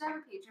 We used to have a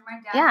pager.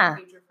 My dad Yeah. had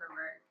a pager for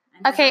work.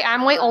 And Okay, just, like,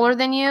 I'm way older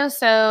than you,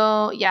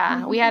 so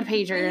yeah, we had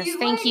pagers. He's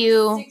Thank like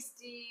you.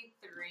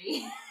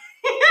 63.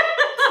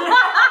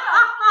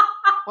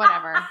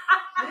 Whatever.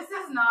 This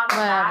is not a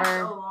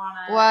Whatever.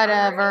 Alana.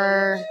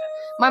 Whatever.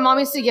 My mom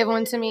used to give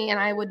one to me, and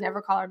I would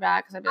never call her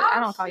back because I'd be like, I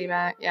don't call you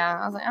back. Yeah,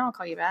 I was like, I don't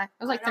call you back.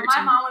 I was like I know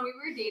 13. my mom, when we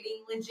were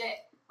dating, legit,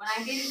 when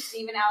I dated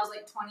Steven, I was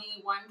like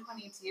 21,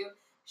 22.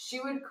 She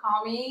would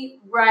call me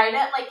right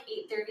at like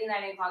 8:30,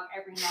 9 o'clock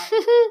every night.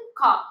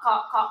 Call.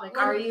 Like,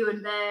 are you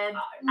in bed?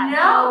 No. At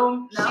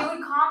home? No. She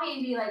would call me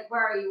and be like,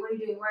 where are you? What are you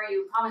doing? Where are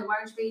you? Call me. Why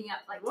aren't you picking up?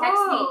 Like, text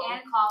me Whoa.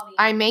 and call me.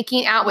 I'm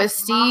making out with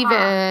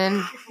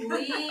Steven.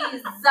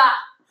 Please.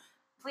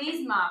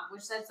 Please, Mom.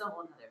 Which that's a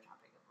whole nother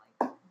topic of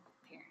like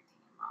parenting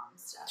and mom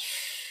stuff.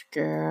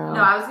 Girl.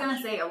 No, I was gonna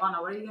say,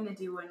 Alana, what are you gonna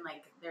do when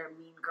like they're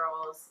mean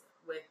girls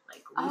with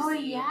like Lucy Oh,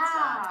 and yeah.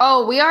 stuff?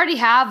 Oh, we already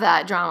have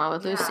that drama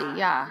with Lucy.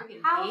 Yeah. Freaking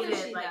How old is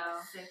hated, she, like,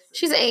 though? 6th and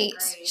She's 7th 8.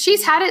 grade.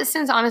 She's had it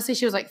since honestly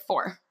she was like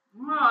 4.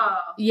 Whoa,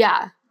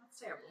 Yeah. that's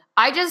terrible.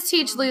 I just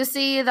teach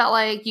Lucy that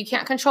like you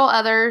can't control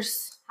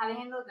others. How to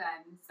handle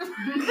guns.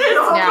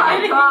 Oh Yeah.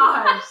 my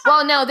gosh.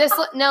 Well,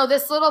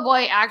 this little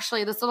boy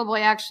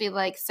actually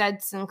like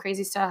said some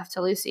crazy stuff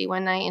to Lucy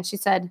one night, and she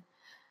said,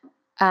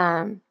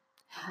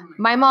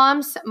 my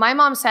mom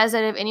says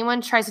that if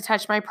anyone tries to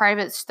touch my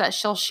privates, that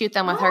she'll shoot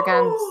them with her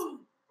guns.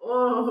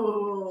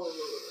 Oh.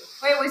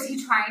 Wait, was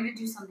he trying to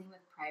do something with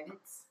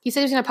privates? He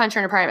said he was gonna punch her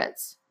in her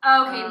privates.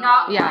 Okay,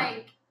 not Yeah.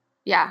 like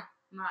Yeah.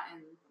 not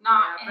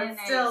but in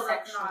still, a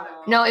that's sexual.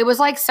 not No, it was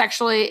like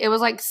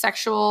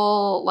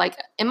sexual. Like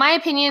in my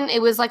opinion,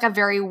 it was like a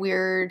very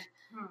weird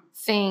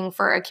thing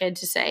for a kid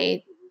to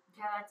say.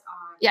 Yeah, that's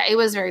odd. Yeah, it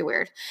was very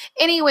weird.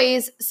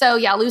 Anyways, so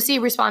yeah, Lucy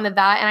responded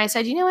that, and I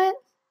said, you know what?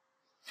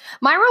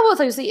 My rule with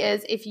Lucy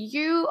is if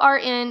you are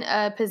in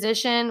a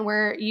position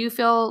where you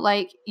feel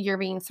like you're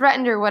being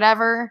threatened or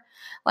whatever,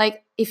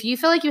 like if you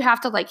feel like you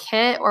have to like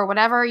hit or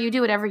whatever, you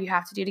do whatever you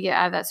have to do to get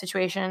out of that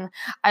situation.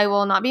 I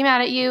will not be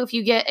mad at you. If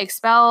you get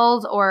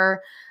expelled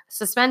or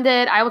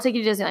suspended, I will take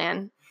you to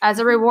Disneyland as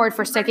a reward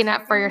for sticking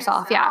up for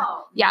yourself. Yeah.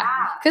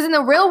 Because in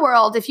the real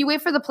world, if you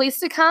wait for the police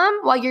to come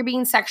while you're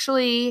being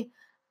sexually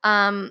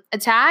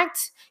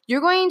attacked,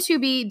 you're going to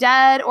be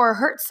dead or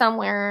hurt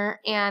somewhere,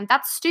 and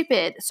that's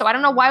stupid. So I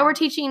don't know why we're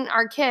teaching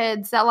our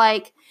kids that,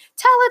 like,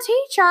 tell a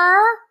teacher.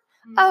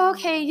 Oh,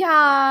 okay,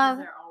 yeah.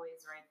 They're always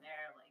right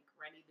there, like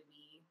ready to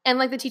be. And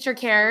like the teacher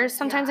cares.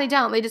 Sometimes they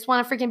don't. They just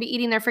want to freaking be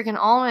eating their freaking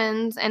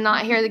almonds and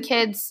not hear the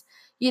kids,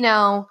 you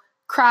know,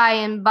 cry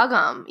and bug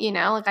them. You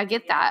know, like I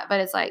get that, but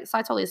it's like. So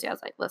I told Lucy, I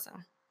was like,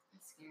 listen.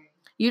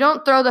 You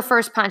don't throw the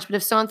first punch, but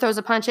if someone throws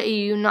a punch at you,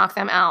 you knock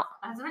them out.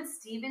 That's what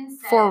Steven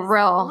says. For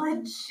real.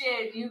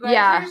 Legit. You guys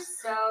Yeah. are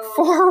so.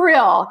 For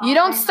real. You Oh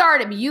don't my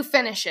start it, but you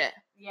finish it.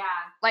 Yeah.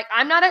 Like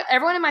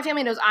everyone in my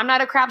family knows I'm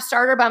not a crap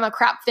starter, but I'm a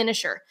crap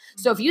finisher.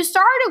 So if you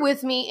started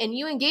with me and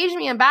you engage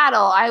me in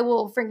battle, I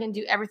will freaking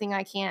do everything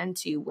I can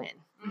to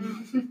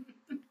win.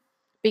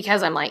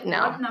 Because I'm like,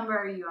 no. What number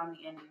are you on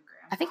the Enneagram?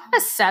 I think I'm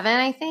a 7,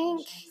 I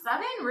think.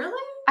 7? Really?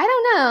 I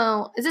don't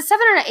know. Is it 7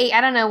 or 8?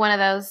 I don't know. One of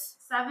those.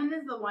 7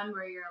 is the one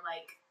where you're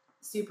like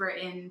super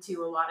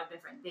into a lot of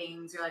different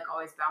things. You're like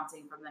always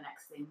bouncing from the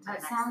next thing to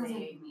That the sounds next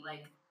like thing. me.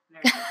 Like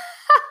nerdy.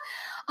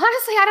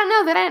 Honestly, I don't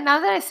know that now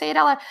that I say it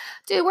out loud.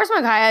 Dude, where's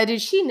my guy?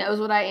 Dude, she knows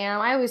what I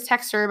am. I always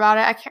text her about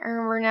it. I can't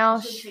remember now.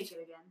 You should take it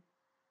again.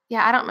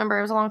 Yeah, I don't remember.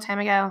 It was a long time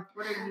ago.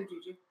 What are you,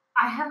 Juju?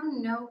 I have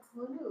no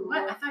clue.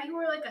 What? I thought you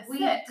were like a We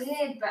 6.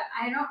 did, but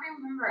I don't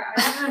remember.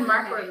 You and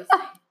Mark were the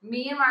same.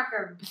 Me and Mark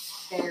are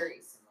very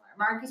similar.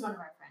 Mark is one of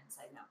my friends.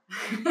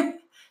 I know.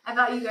 I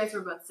thought you guys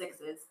were both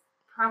 6s.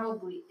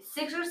 Probably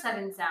 6 or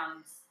 7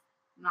 sounds.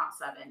 Not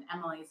 7.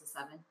 Emily's a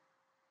 7.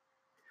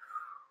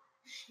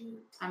 Shoot.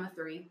 I'm a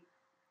 3.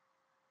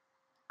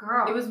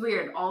 Girl. It was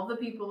weird. All the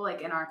people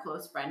like in our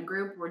close friend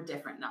group were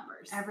different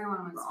numbers.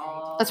 Everyone was We're very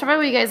all- That's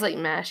probably why you guys like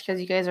mesh because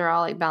you guys are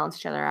all like balance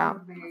each other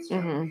out. Very, very, Mhm.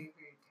 very, very different.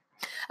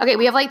 Okay,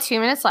 we have like 2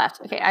 minutes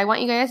left. Okay, I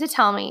want you guys to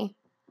tell me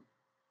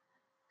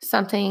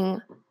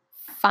something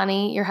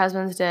funny your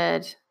husbands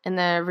did in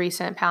the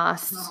recent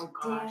past. Oh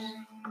gosh.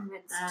 Damn,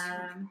 it's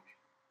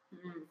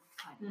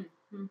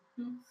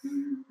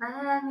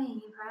let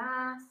me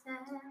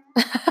process.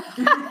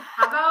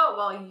 How about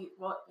while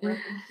we're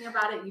thinking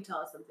about it, you tell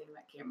us something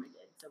that Cameron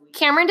did. So we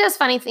Cameron does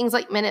funny things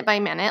like minute by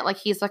minute. Like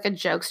he's like a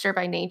jokester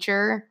by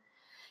nature.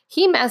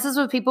 He messes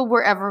with people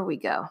wherever we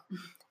go.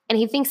 And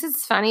he thinks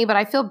it's funny, but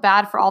I feel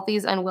bad for all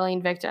these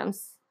unwilling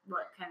victims.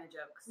 What kind of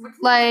jokes? What's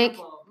an Like-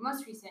 example?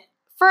 Most recent.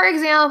 For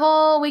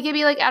example, we could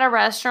be like at a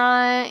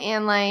restaurant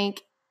and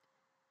like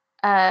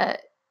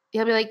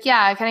he'll be like,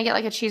 yeah, can I get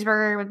like a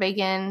cheeseburger with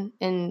bacon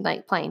and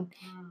like plain?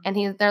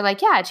 And they're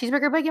like, yeah,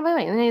 cheeseburger, bacon,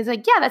 bacon. And he's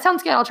like, yeah, that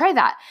sounds good. I'll try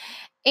that.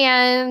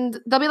 And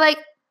they'll be like,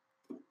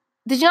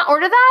 did you not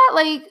order that?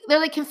 Like, they're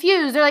like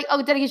confused. They're like,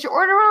 oh, did I get your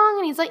order wrong?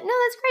 And he's like, no,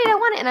 that's great. I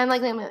want it. And I'm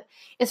like,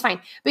 it's fine.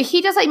 But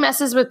he just like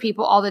messes with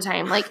people all the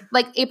time. Like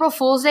April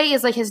Fool's Day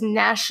is like his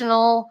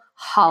national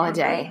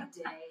holiday.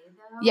 Day,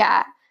 though.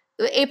 Yeah.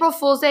 April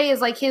Fool's Day is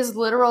like his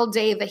literal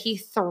day that he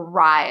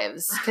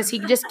thrives because he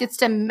just gets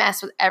to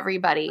mess with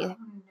everybody. Oh, no.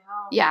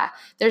 Yeah.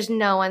 There's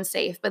no one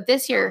safe. But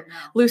this year, Oh, no.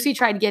 Lucy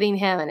tried getting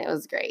him and it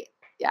was great.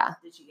 Yeah.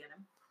 Did you get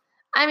him?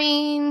 I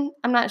mean,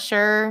 I'm not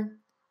sure,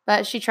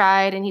 but she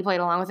tried and he played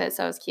along with it,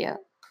 so it was cute.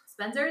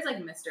 Spencer is like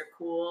Mr.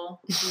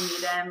 Cool. You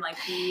meet him, like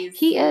He is.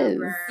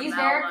 He's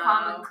very mellow.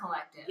 calm and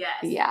collected.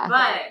 Yes. Yeah.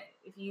 But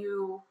if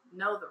you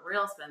know the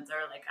real Spencer,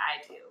 like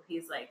I do,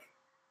 he's like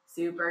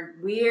super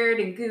weird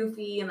and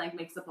goofy and like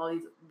makes up all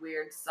these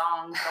weird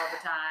songs all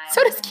the time.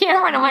 So does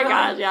Cameron. Oh my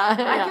gosh, yeah.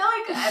 I yeah.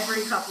 feel like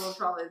every couple is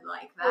probably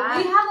like But that.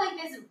 we have like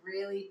this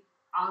really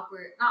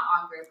awkward, not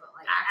awkward, but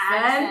like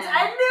accent. accent.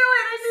 I knew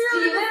it. I knew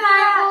Steven it. and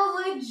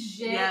I will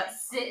legit Yep.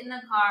 sit in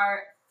the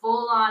car,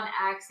 full on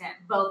accent,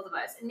 both of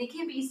us, and it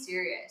can be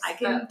serious. I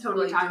can but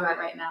totally we do talk it about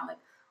right now. Like,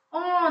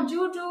 oh,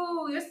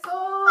 Juju, you're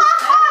so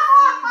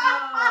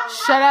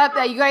sexy. Shut up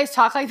that you guys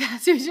talk like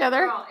that to each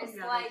other. Girl, it's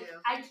Yeah, they like do.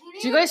 I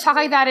can't. Do you guys talk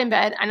like that in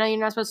bed? I know you're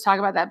not supposed to talk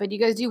about that, but do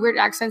you guys do weird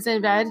accents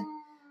in bed?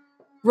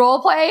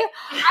 Role play?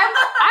 I've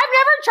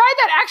never tried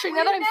that actually,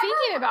 now that I'm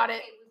thinking about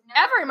it.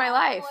 ever in my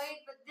life.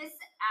 But this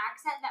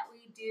accent that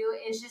we do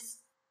is just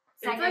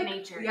It's second like-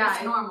 nature. Yeah,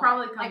 it's it normal.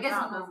 probably comes like, it's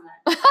out, normal.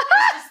 doesn't it?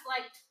 It's just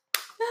like,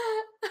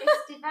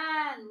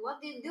 Esteban, what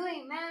are you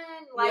doing,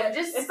 man? Like, Yeah,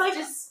 just it's like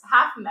just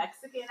half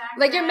Mexican accent.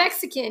 Like you're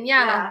Mexican,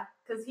 yeah.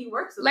 because he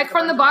works with Like a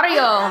from the bunch of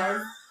barrio.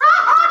 guys.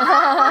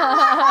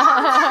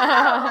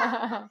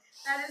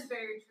 that is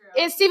very true.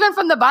 It's Steven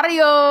from the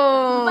barrio.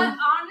 But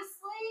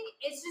honestly,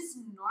 it's just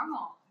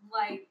normal.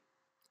 Like,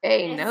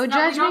 Hey, it's no not, we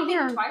don't judgment think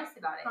here. twice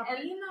about it. And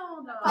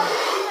Papino, though.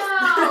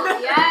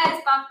 Papino,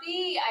 yes,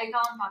 papi. I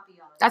call him papi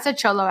all the That's a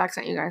cholo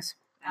accent, you guys.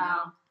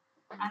 time.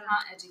 I'm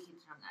not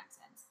educated on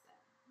accents.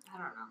 But I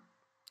don't know.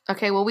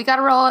 Okay, well, we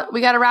gotta roll it.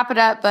 We gotta wrap it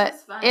up, but This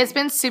is fun. it's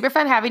been super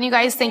fun having you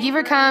guys. Thank you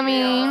for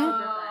coming.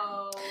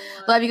 Oh.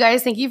 Love you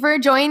guys. Thank you for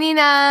joining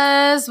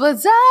us.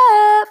 What's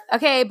up?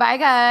 Okay, bye,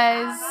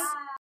 guys. Bye.